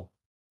external,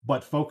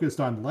 but focused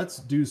on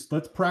let's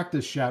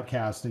practice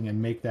shoutcasting and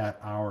make that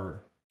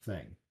our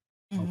thing.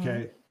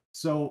 Okay.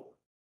 So,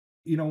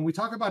 when we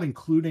talk about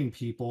including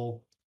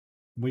people,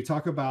 we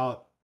talk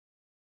about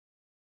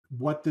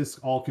what this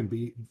all can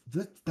be.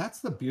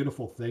 That's the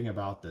beautiful thing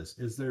about this,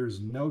 is there's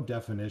no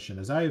definition.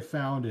 As I have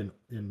found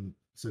in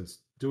since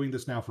doing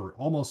this now for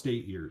almost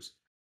 8 years,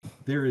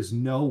 there is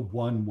no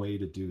one way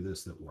to do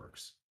this that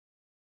works.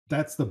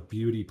 That's the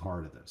beauty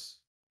part of this.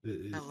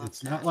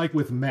 It's not like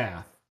with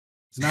math.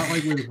 It's not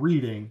like with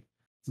reading.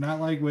 It's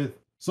not like with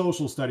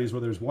social studies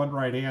where there's one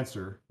right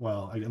answer.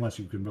 Well, unless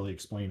you can really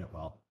explain it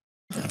well.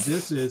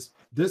 This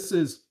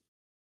is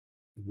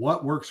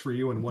what works for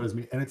you and what is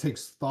me. And it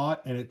takes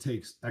thought, and it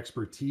takes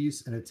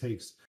expertise, and it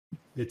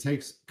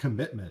takes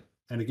commitment.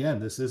 And again,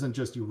 this isn't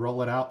just you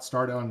roll it out,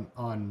 start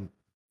on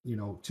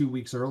 2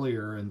 weeks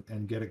earlier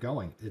and get it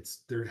going.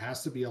 There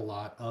has to be a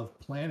lot of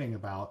planning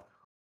about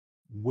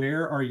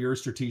where are your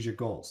strategic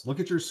goals.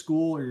 Look at your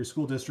school or your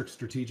school district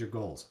strategic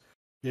goals.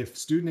 If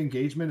student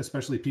engagement,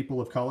 especially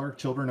people of color,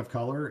 children of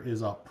color,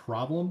 is a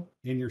problem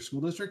in your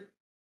school district,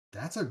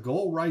 that's a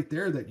goal right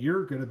there that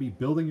you're going to be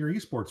building your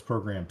esports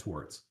program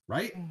towards,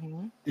 right?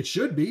 It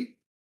should be.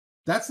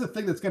 That's the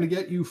thing that's going to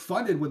get you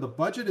funded when the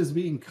budget is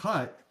being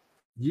cut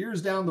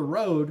years down the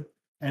road.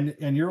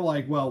 And you're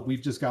like, well,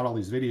 we've just got all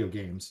these video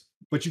games,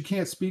 but you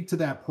can't speak to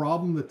that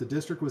problem that the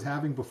district was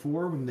having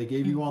before when they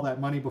gave you all that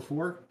money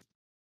before.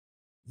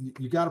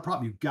 You got a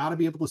problem. You've got to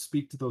be able to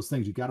speak to those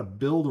things. You got to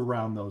build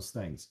around those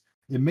things.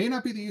 It may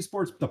not be the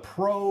esports, the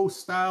pro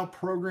style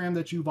program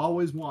that you've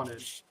always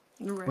wanted.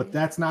 Right. But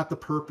that's not the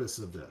purpose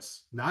of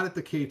this. Not at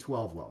the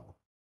K-12 level.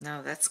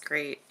 No, that's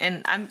great.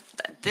 And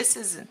this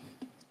is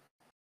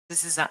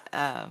not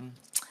a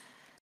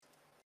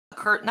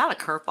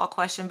curveball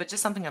question, but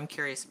just something I'm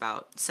curious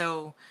about.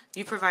 So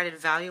you provided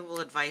valuable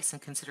advice and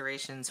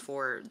considerations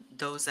for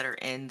those that are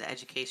in the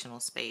educational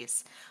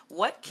space.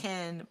 What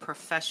can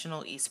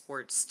professional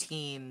esports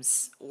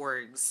teams,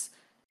 orgs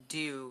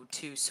do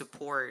to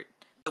support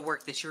the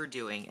work that you're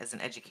doing as an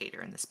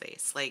educator in the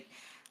space? Like,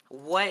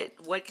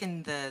 what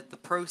can the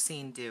pro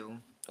scene do,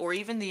 or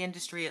even the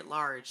industry at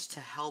large, to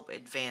help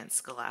advance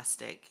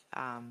scholastic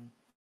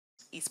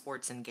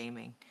esports and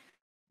gaming?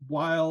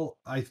 While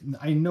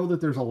I know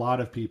that there's a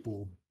lot of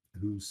people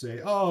who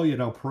say, oh,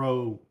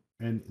 pro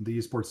and the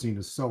esports scene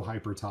is so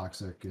hyper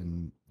toxic,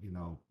 and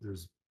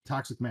there's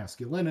toxic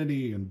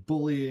masculinity and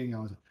bullying.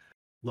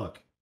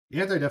 Look,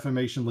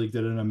 Anti-Defamation League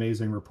did an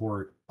amazing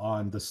report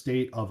on the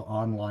state of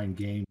online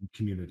game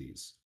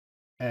communities.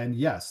 And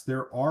yes,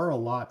 there are a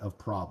lot of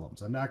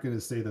problems. I'm not going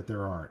to say that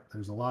there aren't.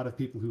 There's a lot of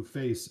people who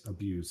face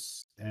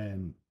abuse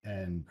and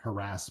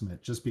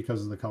harassment just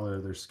because of the color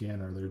of their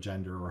skin or their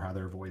gender or how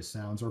their voice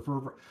sounds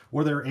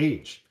or their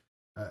age.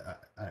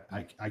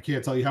 I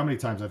can't tell you how many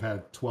times I've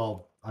had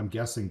 12, I'm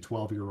guessing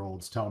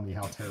 12-year-olds tell me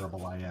how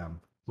terrible I am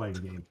playing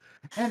the game.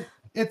 And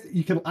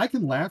I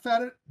can laugh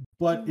at it,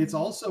 but it's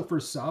also, for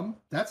some,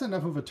 that's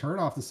enough of a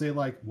turnoff to say,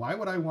 like, why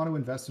would I want to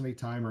invest any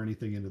time or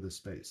anything into this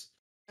space?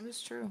 That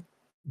is true.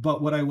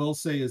 But what I will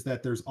say is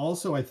that there's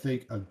also, I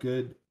think,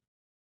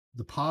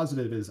 the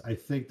positive is, I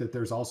think that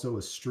there's also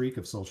a streak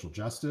of social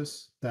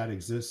justice that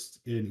exists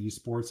in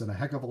esports, and a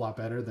heck of a lot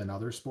better than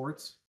other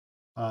sports,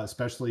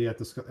 especially at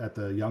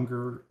the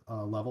younger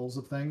levels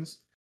of things.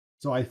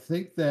 So I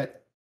think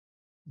that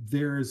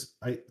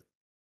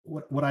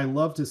what I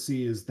love to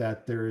see is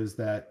that there is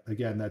that,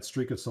 again, that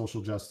streak of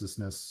social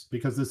justiceness,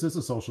 because this is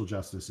a social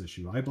justice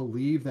issue. I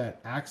believe that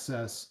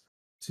access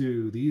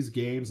to these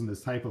games and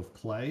this type of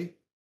play,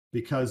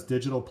 because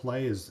digital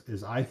play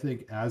is I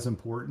think as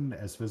important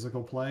as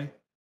physical play.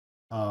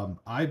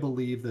 I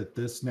believe that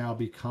this now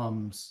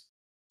becomes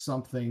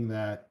something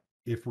that,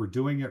 if we're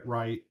doing it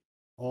right,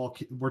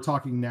 we're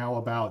talking now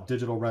about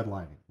digital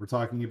redlining. We're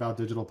talking about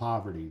digital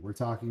poverty. We're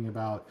talking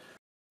about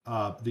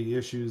the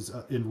issues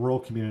in rural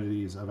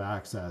communities of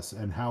access,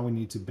 and how we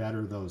need to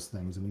better those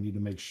things. And we need to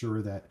make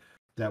sure that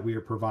we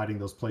are providing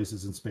those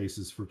places and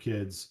spaces for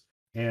kids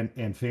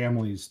and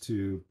families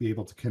to be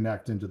able to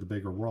connect into the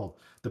bigger world.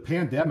 The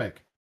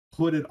pandemic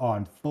put it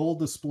on full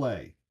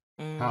display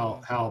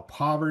how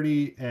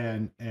poverty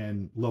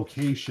and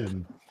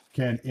location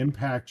can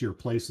impact your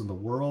place in the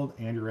world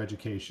and your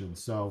education.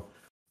 So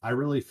I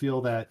really feel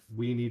that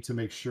we need to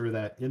make sure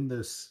that in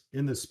this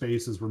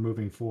space, as we're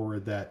moving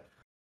forward, that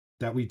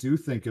we do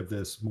think of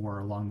this more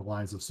along the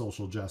lines of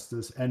social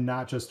justice and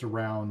not just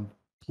around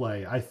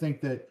play. I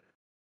think that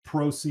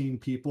pro scene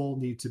people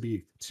need to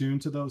be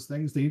tuned to those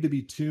things. They need to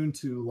be tuned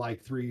to, like,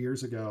 3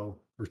 years ago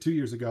or 2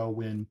 years ago,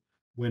 when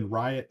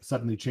Riot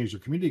suddenly changed their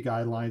community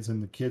guidelines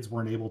and the kids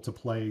weren't able to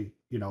play,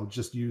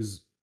 just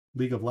use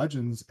League of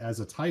Legends as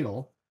a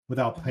title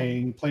without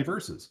paying play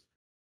versus.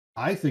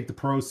 I think the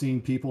pro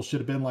scene people should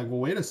have been like, well,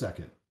 wait a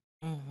second.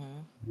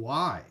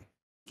 Why?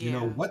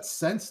 What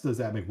sense does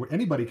that make? Where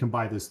anybody can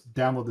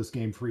download this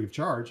game free of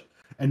charge.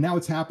 And now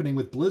it's happening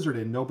with Blizzard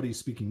and nobody's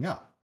speaking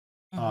up.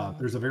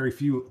 There's very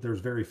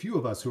few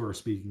of us who are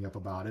speaking up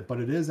about it, but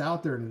it is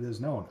out there and it is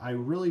known. I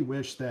really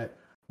wish that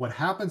what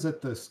happens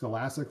at the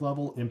scholastic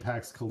level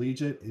impacts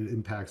collegiate, it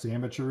impacts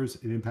amateurs,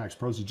 it impacts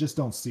pros. You just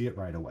don't see it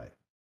right away.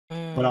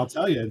 But I'll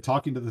tell you,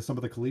 talking to some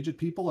of the collegiate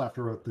people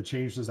after the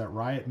changes that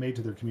Riot made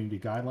to their community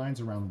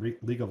guidelines around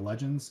League of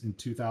Legends in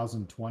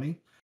 2020,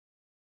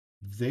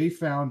 they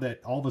found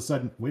that all of a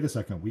sudden, wait a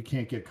second, we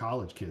can't get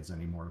college kids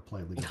anymore to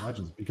play League of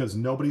Legends because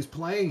nobody's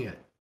playing it.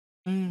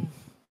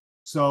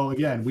 So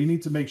again, we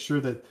need to make sure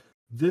that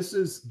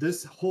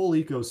this whole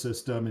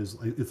ecosystem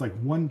it's like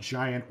one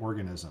giant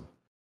organism.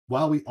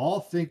 While we all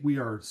think we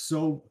are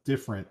so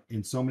different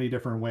in so many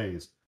different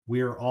ways, we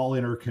are all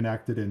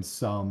interconnected in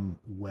some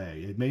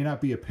way. It may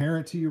not be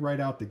apparent to you right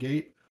out the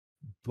gate,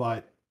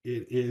 but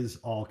it is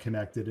all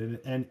connected.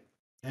 And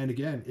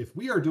again, if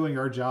we are doing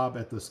our job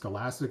at the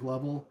scholastic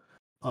level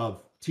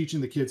of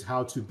teaching the kids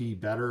how to be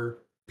better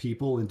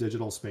people in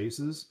digital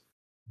spaces,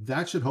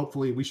 that should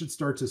hopefully, we should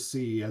start to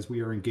see as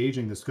we are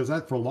engaging this, because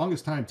for the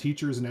longest time,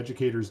 teachers and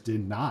educators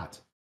did not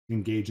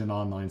engage in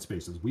online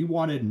spaces. We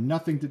wanted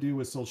nothing to do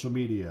with social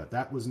media.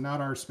 That was not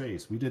our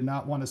space. We did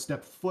not want to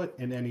step foot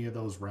in any of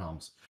those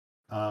realms.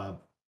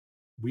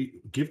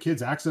 We give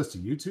kids access to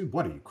YouTube.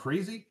 What, are you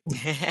crazy?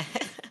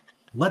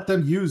 Let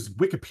them use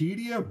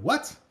Wikipedia?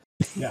 What?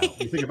 Yeah,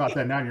 you think about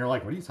that now and you're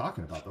like, what are you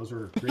talking about? Those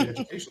are great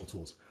educational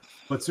tools.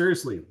 But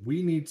seriously,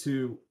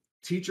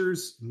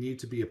 teachers need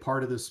to be a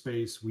part of this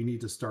space. We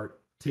need to start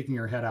taking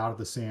our head out of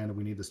the sand, and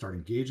we need to start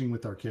engaging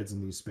with our kids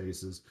in these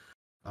spaces.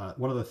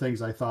 One of the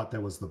things I thought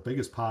that was the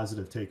biggest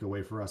positive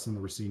takeaway for us in the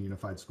Racine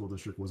Unified School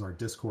District was our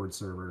Discord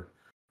server.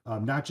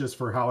 Not just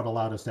for how it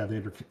allowed us to have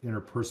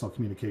interpersonal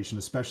communication,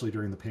 especially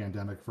during the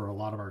pandemic. For a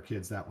lot of our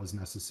kids, that was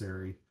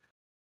necessary.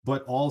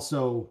 But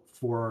also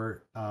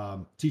for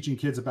teaching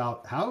kids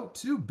about how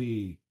to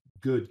be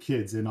good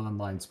kids in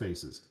online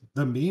spaces.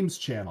 The memes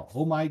channel.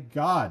 Oh my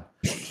God.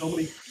 So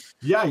many.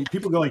 Yeah,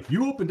 people go like,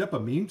 you opened up a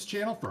memes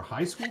channel for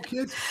high school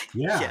kids?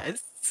 Yeah.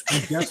 Yes.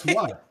 And guess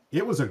what?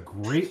 It was a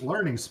great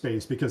learning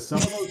space because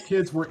some of those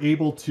kids were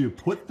able to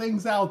put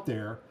things out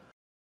there,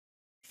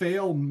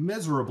 fail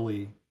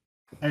miserably,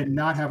 and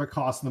not have it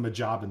cost them a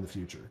job in the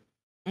future.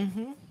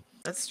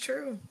 That's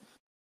true.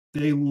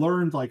 They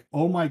learned like,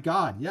 oh my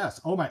God,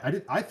 yes.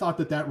 I thought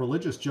that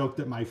religious joke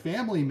that my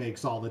family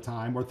makes all the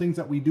time, or things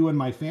that we do in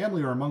my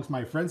family or amongst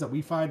my friends that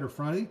we find are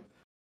funny,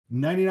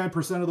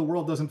 99% of the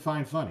world doesn't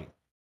find funny.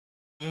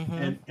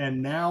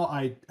 And now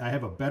I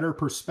have a better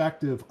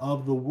perspective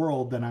of the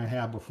world than I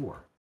had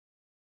before.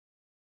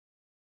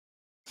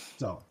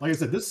 So, like I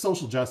said, this is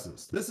social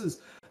justice. This is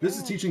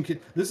teaching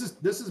kids.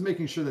 This is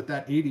making sure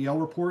that ADL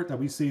report that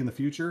we see in the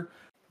future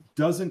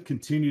doesn't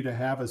continue to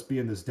have us be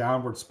in this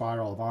downward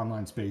spiral of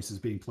online spaces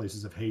being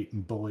places of hate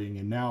and bullying,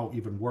 and now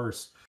even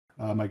worse.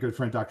 My good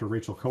friend Dr.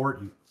 Rachel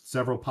Cohort,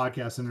 several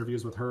podcast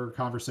interviews with her,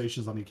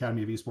 conversations on the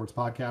Academy of Esports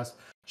podcast.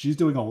 She's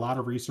doing a lot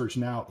of research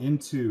now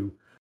into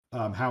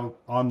how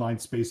online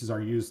spaces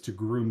are used to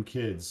groom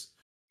kids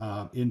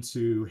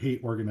into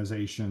hate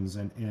organizations,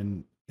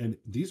 and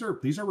these are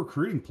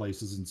recruiting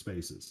places and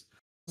spaces.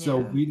 So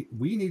Yeah.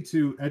 we need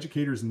to,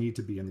 educators need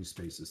to be in these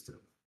spaces too.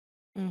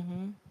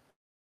 Mm-hmm.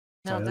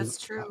 No, Sorry, that's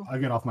true. I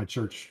get off my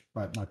church,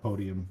 my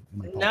podium,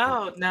 my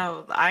pulpit.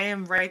 No, I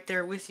am right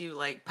there with you.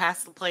 Like,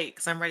 pass the plate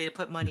because I'm ready to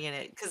put money in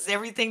it. Because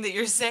everything that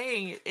you're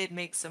saying, it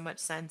makes so much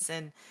sense.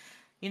 And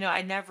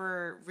I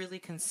never really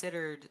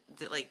considered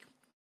that. Like,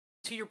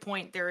 to your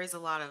point, there is a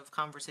lot of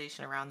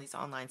conversation around these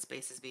online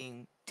spaces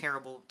being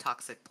terrible,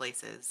 toxic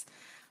places.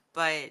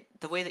 But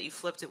the way that you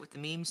flipped it with the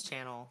memes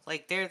channel,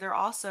 like they're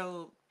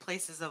also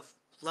places of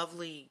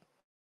lovely,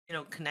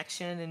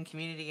 connection and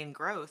community and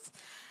growth.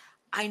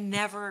 I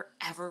never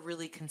ever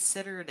really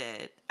considered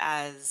it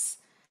as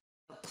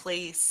a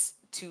place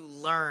to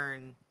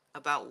learn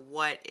about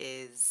what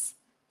is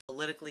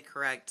politically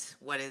correct,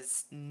 what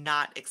is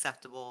not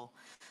acceptable.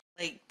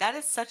 Like that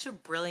is such a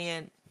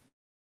brilliant.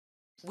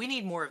 We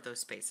need more of those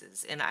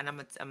spaces, and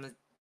I'm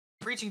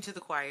preaching to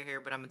the choir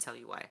here, but I'm gonna tell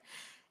you why.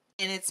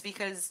 And it's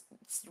because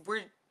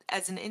we're,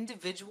 as an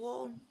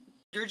individual,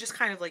 you're just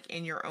kind of like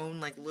in your own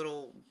like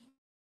little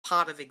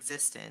pot of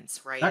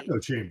existence, right? Echo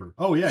chamber.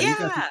 Oh yeah, you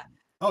got. Yeah,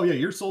 Oh yeah,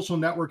 your social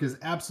network is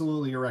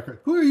absolutely your record.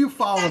 Who are you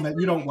following that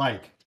you don't exactly.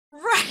 like?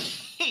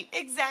 Right,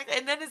 exactly.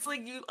 And then it's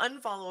like you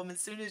unfollow them as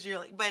soon as you're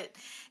like, but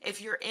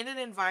if you're in an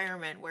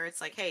environment where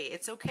it's like, hey,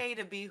 it's okay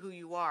to be who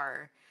you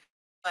are,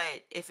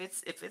 but if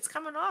it's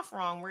coming off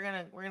wrong, we're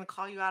gonna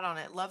call you out on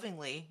it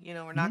lovingly.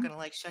 We're not Mhm. gonna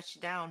like shut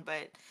you down,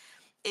 but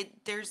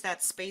there's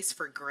that space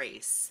for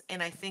grace.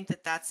 And I think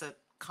that that's a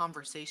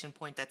conversation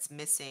point that's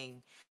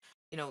missing.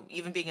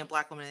 Even being a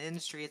black woman in the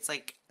industry, it's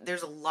like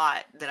there's a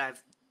lot that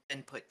I've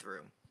been put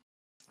through.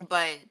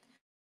 But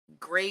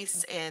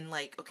grace and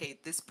like, okay,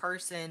 this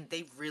person,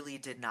 they really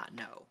did not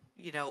know,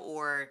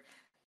 or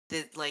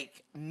did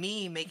like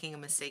me making a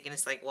mistake, and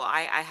it's like, well,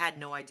 I had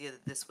no idea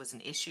that this was an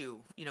issue,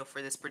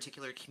 for this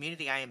particular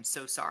community. I am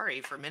so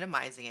sorry for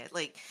minimizing it.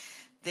 Like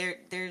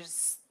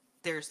there's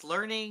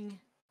learning,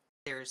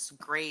 there's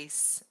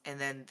grace, and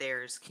then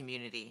there's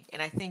community.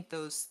 And I think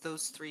those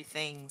three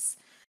things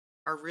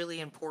are really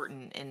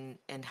important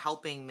in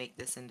helping make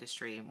this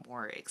industry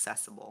more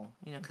accessible,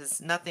 because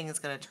nothing is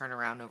going to turn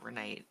around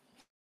overnight.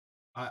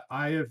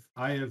 I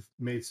have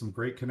made some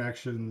great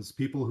connections,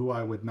 people who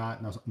I would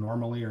not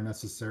normally or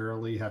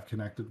necessarily have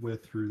connected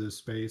with through this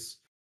space.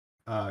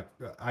 Uh,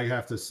 I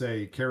have to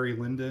say, Carrie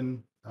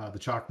Linden, the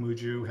Chalk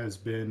Muju, has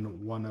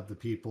been one of the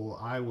people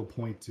I will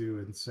point to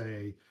and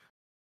say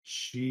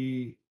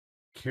she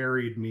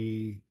carried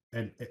me,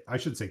 and I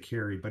should say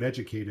carried, but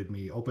educated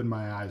me, opened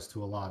my eyes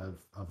to a lot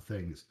of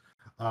things.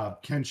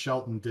 Ken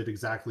Shelton did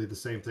exactly the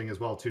same thing as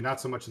well too,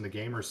 not so much in the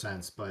gamer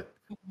sense, but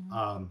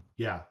Mhm.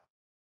 yeah,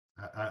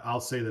 I'll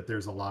say that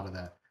there's a lot of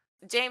that.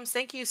 James,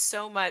 thank you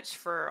so much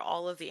for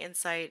all of the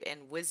insight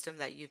and wisdom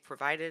that you've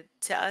provided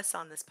to us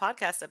on this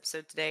podcast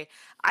episode today.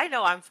 I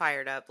know I'm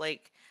fired up.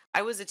 Like,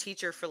 I was a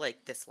teacher for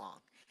like this long.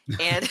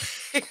 And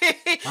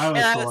I and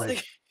was I for was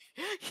like,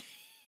 like,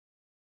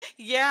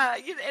 yeah,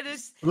 and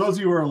it's for those of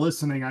you who are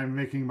listening, I'm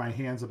making my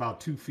hands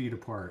about 2 feet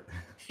apart.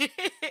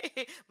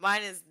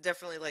 mine is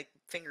definitely like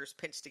fingers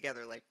pinched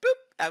together, like boop,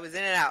 I was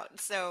in and out.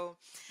 So,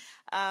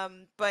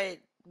 but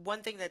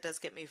one thing that does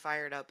get me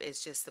fired up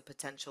is just the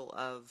potential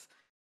of,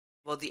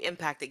 well, the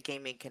impact that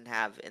gaming can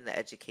have in the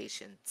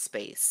education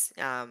space.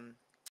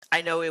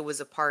 I know it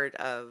was a part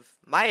of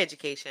my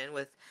education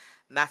with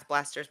Math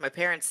Blasters. My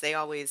parents, they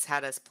always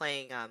had us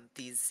playing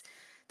these.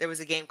 There was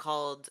a game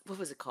called, what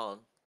was it called?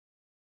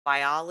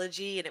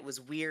 Biology, and it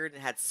was weird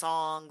and had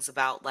songs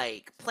about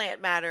like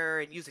plant matter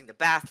and using the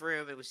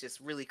bathroom. It was just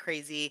really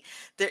crazy.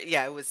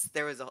 Yeah,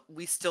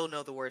 we still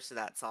know the words to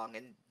that song,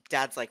 and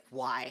Dad's like,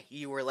 why?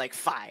 You were like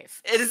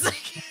 5. It is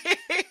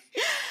like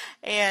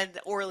and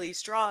Orly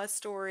Straw's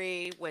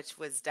story, which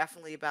was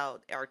definitely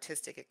about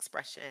artistic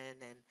expression,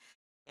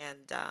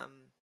 and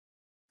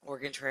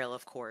Oregon Trail,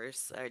 of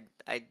course.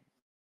 I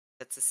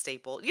That's a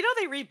staple.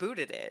 They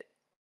rebooted it.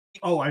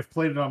 Oh, I've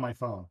played it on my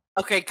phone.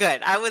 Okay,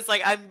 good. I was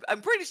like,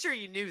 I'm pretty sure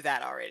you knew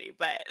that already,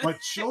 but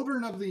But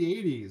children of the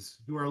 80s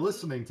who are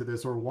listening to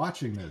this or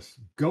watching this,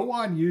 go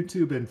on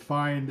YouTube and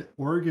find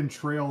Oregon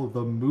Trail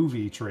the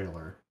movie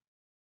trailer.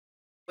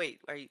 wait.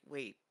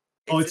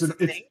 Oh, Is this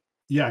a it's thing?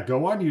 yeah,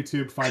 go on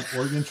YouTube, find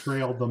Oregon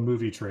Trail the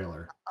movie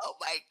trailer. Oh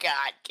my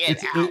God,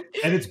 get out.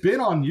 And it's been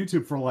on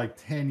YouTube for like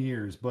 10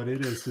 years, but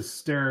it is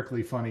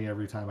hysterically funny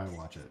every time I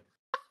watch it.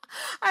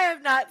 I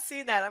have not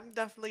seen that. I'm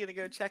definitely gonna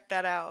go check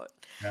that out.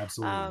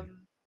 Absolutely. Um,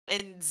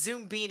 and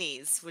Zoom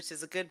Beanies, which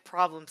is a good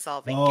problem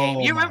solving game.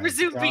 Oh You remember my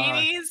Zoom gosh.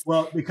 Beanies?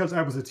 Well, because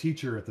I was a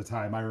teacher at the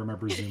time, I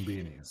remember Zoom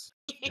Beanies.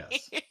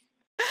 Yes.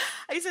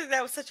 I used to think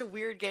that was such a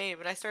weird game,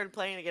 and I started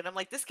playing it again. I'm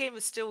like, this game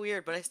is still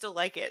weird, but I still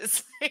like it.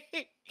 It's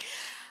like-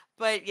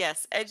 But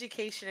yes,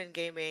 education and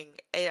gaming,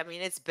 I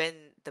mean, it's been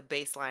the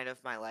baseline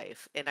of my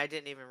life, and I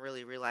didn't even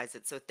really realize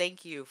it. So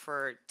thank you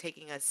for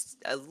taking us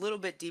a little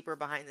bit deeper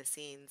behind the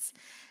scenes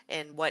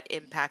and what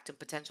impact and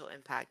potential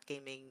impact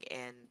gaming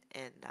and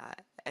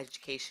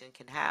education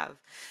can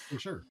have. For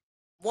sure.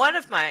 One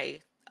of my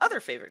other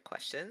favorite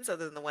questions,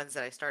 other than the ones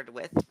that I started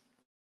with,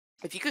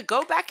 if you could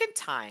go back in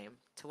time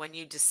to when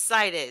you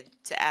decided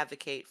to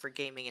advocate for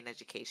gaming and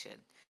education,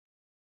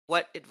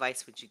 what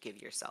advice would you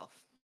give yourself?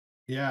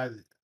 Yeah.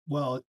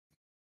 Well,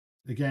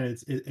 again,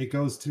 it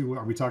goes to,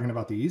 are we talking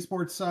about the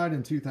esports side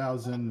in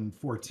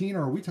 2014,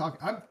 or are we talking,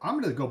 I'm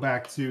going to go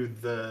back to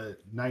the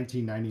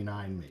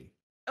 1999 me,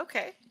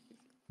 Okay.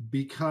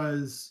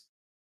 because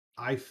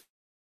I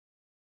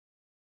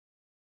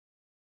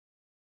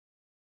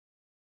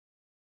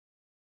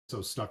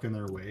so stuck in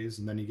their ways,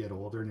 and then you get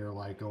older and you're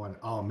like going,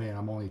 oh man,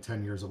 I'm only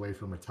 10 years away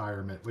from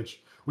retirement,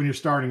 which when you're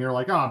starting you're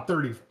like, oh, I'm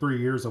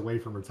 33 years away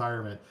from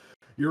retirement.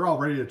 You're all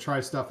ready to try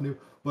stuff new,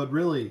 but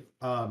really,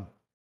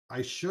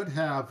 I should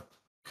have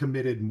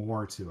committed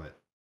more to it,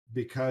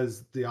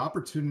 because the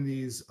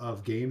opportunities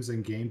of games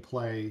and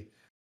gameplay,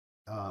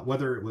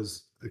 whether it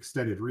was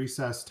extended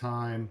recess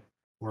time,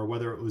 or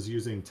whether it was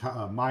using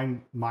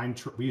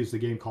we used a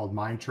game called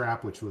Mind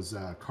Trap, which was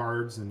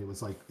cards, and it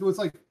was like,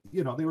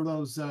 they were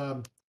those,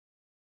 oh,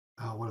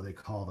 what do they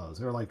call those?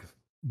 They're like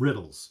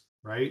riddles,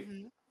 right?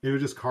 Hmm. They were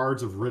just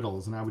cards of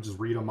riddles, and I would just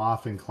read them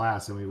off in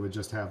class, and we would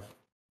just have,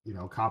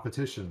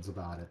 competitions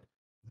about it.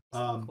 So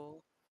Um,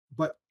 cool.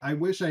 but I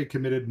wish I had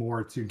committed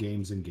more to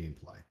games and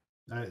gameplay.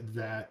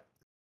 That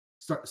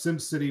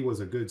SimCity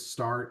was a good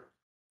start,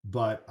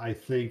 but I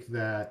think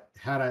that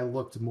had I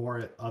looked more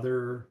at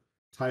other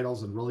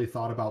titles and really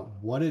thought about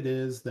what it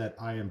is that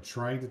I am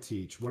trying to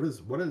teach, what are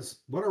supposed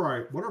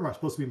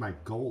to be my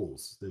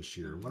goals this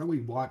year? What Hmm. do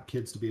we want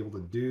kids to be able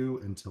to do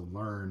and to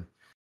learn,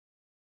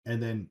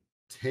 and then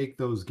take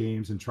those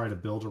games and try to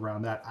build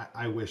around that.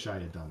 I wish I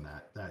had done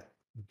that.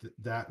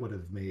 That would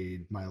have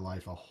made my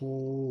life a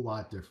whole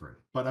lot different.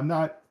 But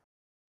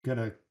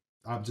gonna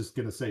I'm just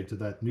gonna say to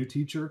that new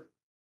teacher,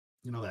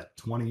 that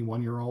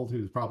 21-year-old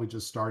who's probably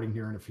just starting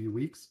here in a few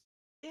weeks,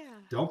 Yeah.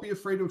 don't be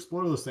afraid to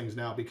explore those things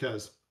now,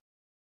 because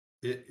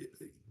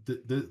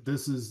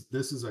this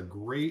is a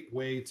great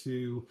way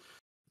to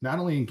not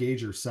only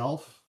engage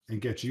yourself and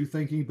get you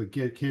thinking, but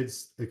get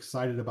kids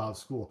excited about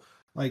school.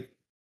 Like,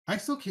 I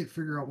still can't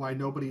figure out why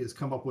nobody has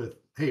come up with,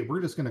 hey,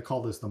 we're just going to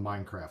call this the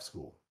Minecraft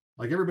school.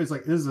 Like, everybody's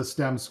like, this is a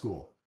STEM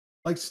school.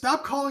 Like,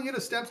 stop calling it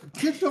a STEM school.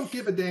 Kids don't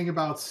give a dang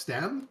about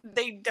STEM.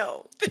 They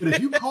don't. But if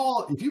you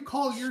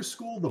call your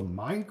school the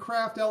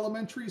Minecraft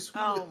elementary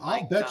school, Oh my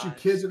I'll bet you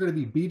kids gosh. are going to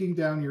be beating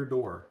down your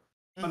door.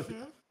 But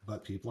Hmm.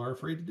 but people are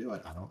afraid to do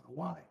it. I don't know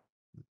why.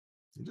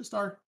 They just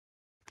are.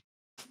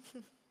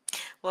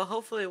 Well,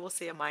 hopefully we'll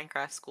see a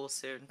Minecraft school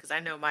soon because I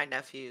know my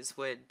nephews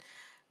would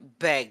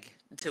beg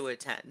to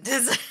attend.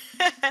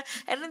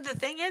 And then the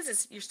thing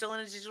is you're still in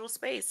a digital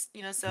space,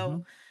 so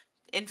Mhm.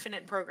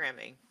 infinite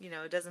programming,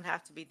 it doesn't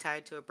have to be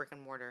tied to a brick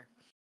and mortar.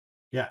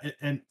 Yeah,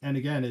 and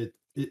again,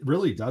 it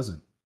really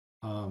doesn't.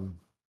 Um,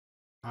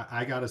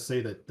 I got to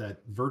say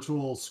that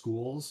virtual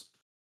schools,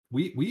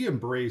 we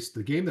embraced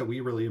the game that we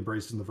really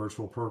embraced in the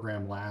virtual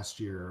program last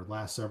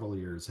several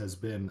years, has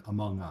been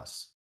Among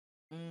Us.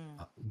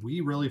 Mm. We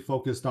really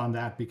focused on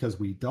that because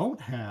we don't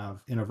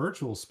have, in a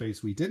virtual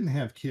space, we didn't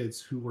have kids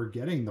who were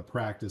getting the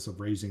practice of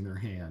raising their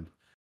hand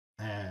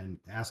and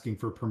asking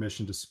for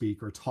permission to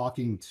speak or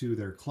talking to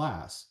their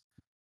class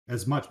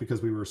as much,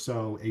 because we were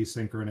so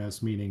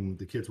asynchronous, meaning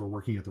the kids were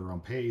working at their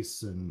own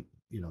pace, and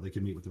they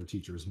could meet with their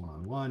teachers one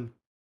on one.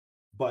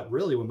 But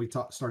really, when we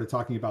started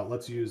talking about,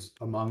 let's use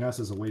Among Us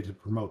as a way to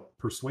promote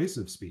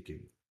persuasive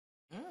speaking,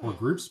 or Mm.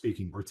 group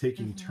speaking, or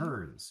taking Hmm.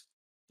 turns,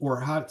 or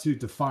how to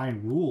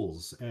define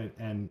rules,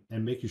 and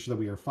making sure that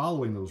we are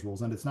following those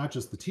rules, and it's not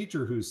just the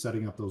teacher who's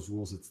setting up those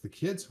rules, it's the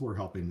kids who are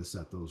helping to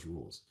set those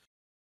rules.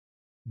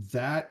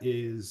 That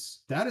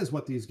is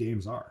what these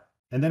games are.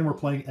 And then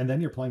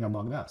you're playing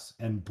Among Us,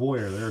 and boy,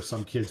 are there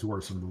some kids who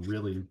are some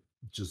really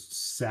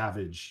just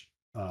savage,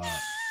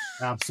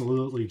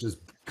 absolutely just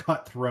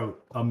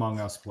cutthroat Among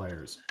Us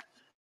players.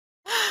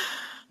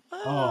 Ah,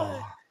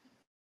 Oh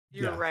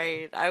you're yeah.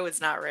 right. I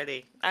was not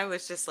ready. I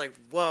was just like,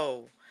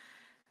 whoa,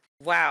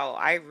 wow.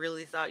 I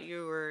really thought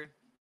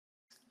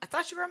I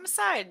thought you were on my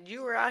side.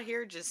 You were out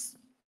here just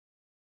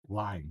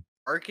Lying.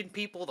 irking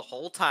people the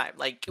whole time.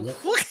 Like, Yep.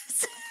 what?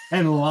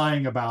 And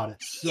lying about it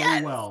so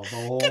Yes, well the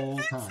whole time.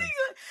 convincing.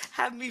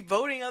 Have me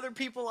voting other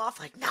people off.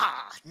 Like,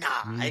 nah,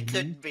 it Hmm.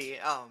 couldn't be.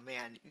 Oh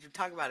man, you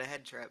talk about a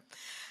head trip.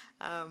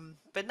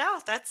 But no,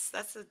 that's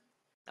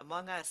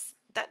Among Us.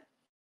 That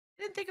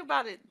I didn't think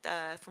about it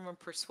from a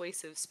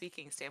persuasive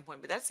speaking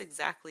standpoint, but that's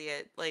exactly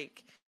it.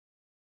 Like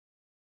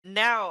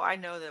now, I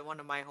know that one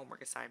of my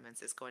homework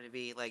assignments is going to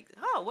be like,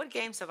 oh, what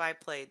games have I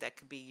played that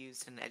could be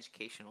used in an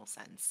educational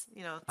sense?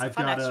 It's a I've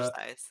fun got a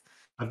exercise.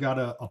 I've got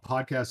a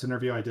podcast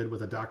interview I did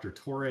with a Dr.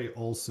 Torre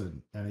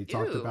Olson, and he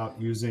talked Ew.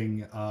 about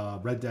using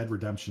Red Dead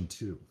Redemption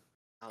 2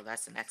 Oh,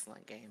 that's an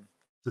excellent game.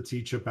 to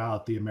teach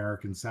about the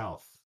American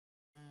South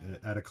Mm.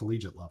 at a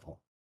collegiate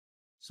level.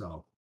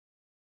 So,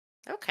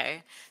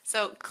 Okay.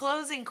 So,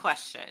 closing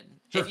question.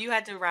 If sure. you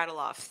had to rattle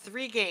off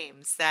three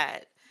games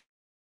that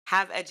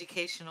have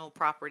educational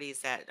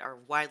properties that are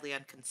widely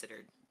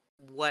unconsidered,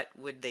 what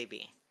would they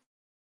be?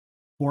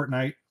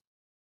 Fortnite,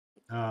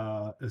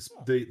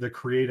 The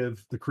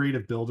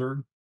creative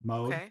builder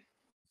mode. Okay.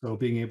 So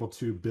being able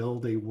to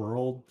build a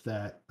world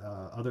that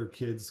other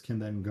kids can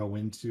then go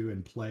into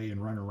and play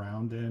and run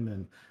around in,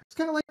 and it's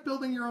kind of like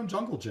building your own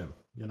jungle gym.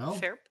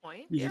 Fair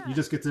point. You Yeah.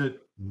 just get to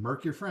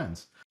murk your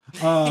friends.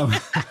 Um,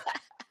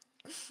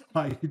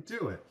 how you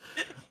do it.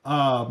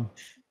 Um,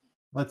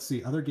 let's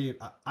see other game.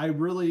 I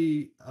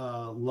really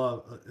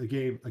love a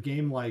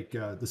game like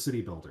the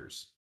City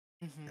Builders.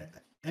 Hmm.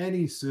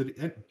 Any city,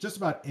 just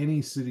about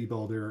any city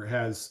builder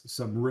has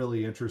some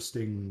really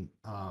interesting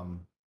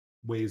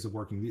ways of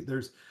working.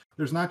 There's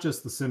not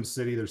just the Sim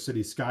City. There's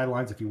City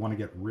Skylines if you want to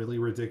get really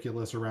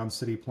ridiculous around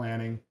city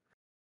planning.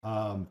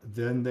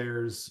 Then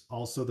there's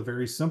also the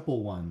very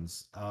simple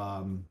ones.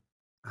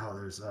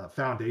 There's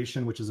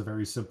Foundation, which is a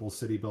very simple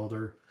city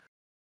builder.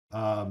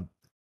 Um,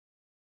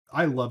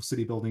 I love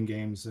city building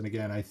games, and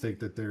again, I think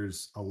that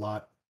there's a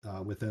lot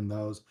within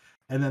those.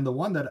 And then the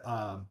one that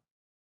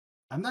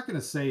I'm not going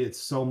to say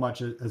it's so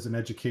much as an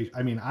education.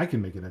 I mean, I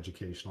can make it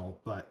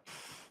educational, but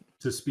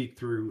to speak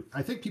through,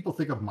 I think people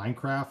think of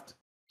Minecraft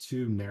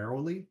too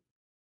narrowly.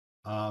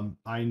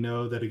 I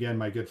know that again,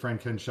 my good friend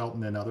Ken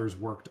Shelton and others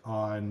worked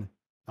on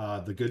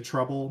the Good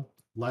Trouble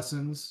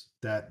lessons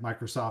that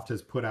Microsoft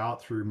has put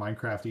out through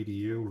Minecraft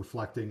EDU,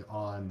 reflecting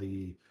on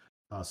the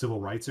civil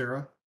rights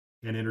era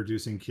and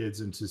introducing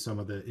kids into some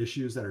of the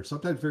issues that are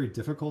sometimes very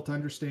difficult to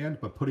understand,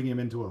 but putting them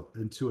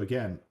into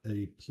again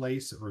a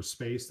place or a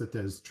space that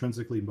is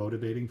intrinsically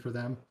motivating for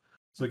them.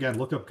 So again,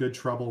 look up Good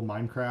Trouble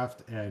Minecraft,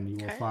 and you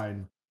will Okay.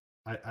 find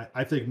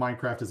I think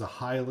Minecraft is a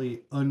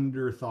highly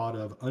underthought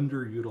of,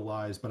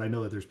 underutilized, but I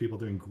know that there's people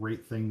doing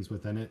great things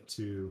within it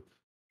to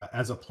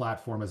as a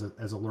platform, as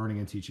a learning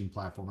and teaching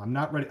platform. I'm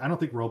not ready. I don't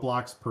think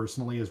Roblox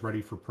personally is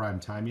ready for prime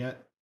time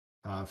yet.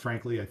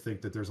 Frankly, I think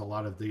that there's a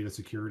lot of data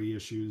security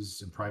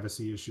issues and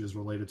privacy issues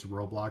related to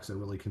Roblox that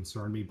really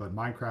concern me. But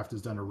Minecraft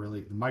has done the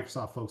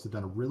Microsoft folks have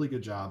done a really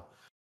good job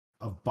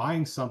of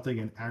buying something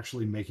and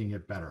actually making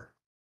it better,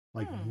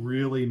 like Hmm.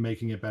 really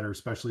making it better,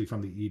 especially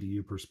from the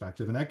EDU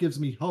perspective. And that gives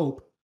me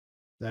hope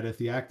that if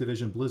the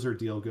Activision Blizzard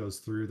deal goes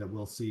through, that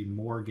we'll see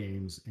more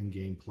games and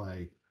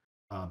gameplay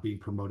being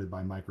promoted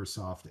by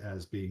Microsoft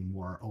as being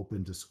more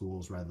open to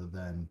schools rather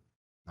than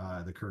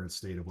the current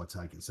state of what's,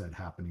 like I said,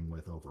 happening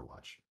with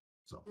Overwatch.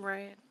 So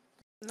Right.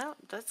 No,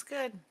 that's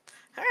good.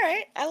 All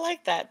right. I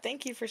like that.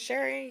 Thank you for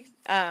sharing.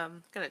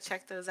 Gonna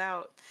check those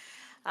out.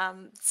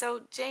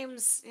 So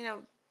James,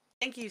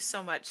 thank you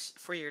so much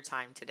for your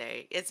time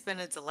today. It's been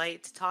a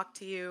delight to talk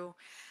to you.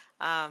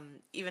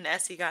 Even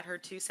Essie got her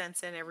 2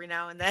 cents in every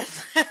now and then.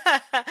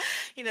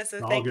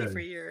 So all thank you for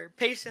good. your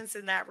patience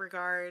in that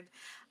regard.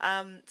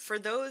 For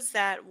those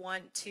that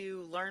want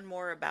to learn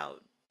more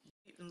about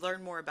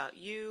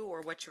you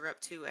or what you're up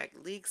to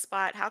at League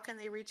Spot, how can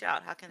they reach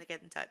out? How can they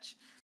get in touch?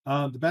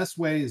 The best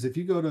way is if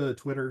you go to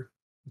Twitter,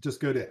 just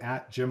go to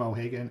at Jim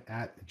O'Hagan,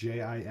 at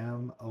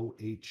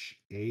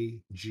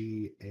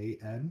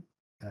JIMOHAGAN.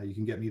 You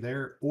can get me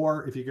there.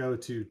 Or if you go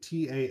to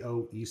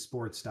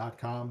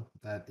taoesports.com,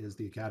 that is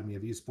the Academy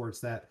of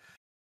Esports.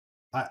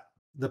 I,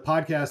 the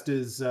podcast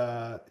is,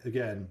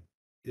 again,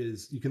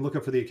 is you can look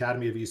up for the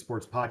Academy of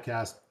Esports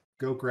podcast.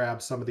 Go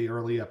grab some of the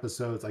early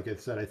episodes. Like I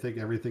said, I think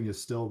everything is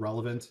still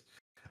relevant.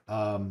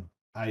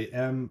 I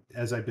am,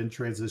 as I've been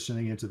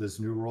transitioning into this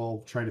new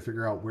role, trying to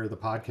figure out where the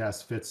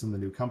podcast fits in the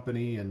new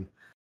company, and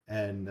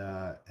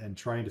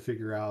trying to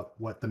figure out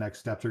what the next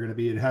steps are going to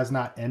be. It has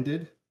not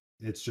ended.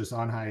 It's just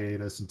on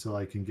hiatus until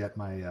I can get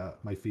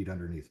my feet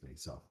underneath me.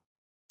 So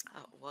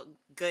Oh, well,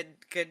 good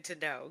to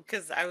know.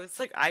 Because I was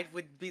like, I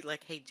would be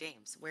like, hey,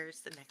 James,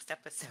 where's the next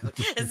episode?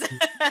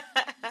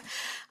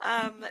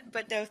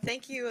 But no,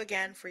 thank you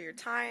again for your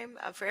time.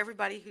 For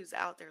everybody who's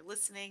out there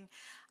listening,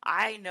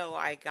 I know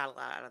I got a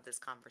lot out of this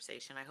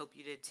conversation. I hope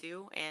you did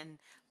too. And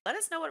let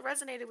us know what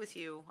resonated with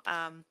you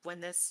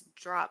when this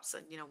drops,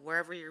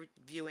 wherever you're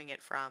viewing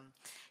it from.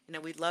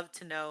 We'd love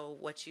to know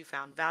what you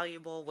found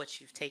valuable, what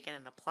you've taken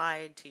and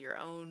applied to your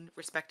own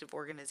respective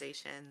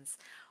organizations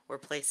or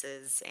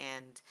places,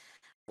 and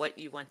what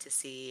you want to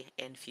see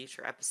in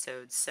future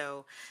episodes.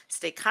 So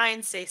stay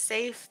kind, stay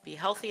safe, be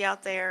healthy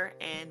out there,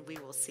 and we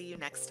will see you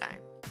next time.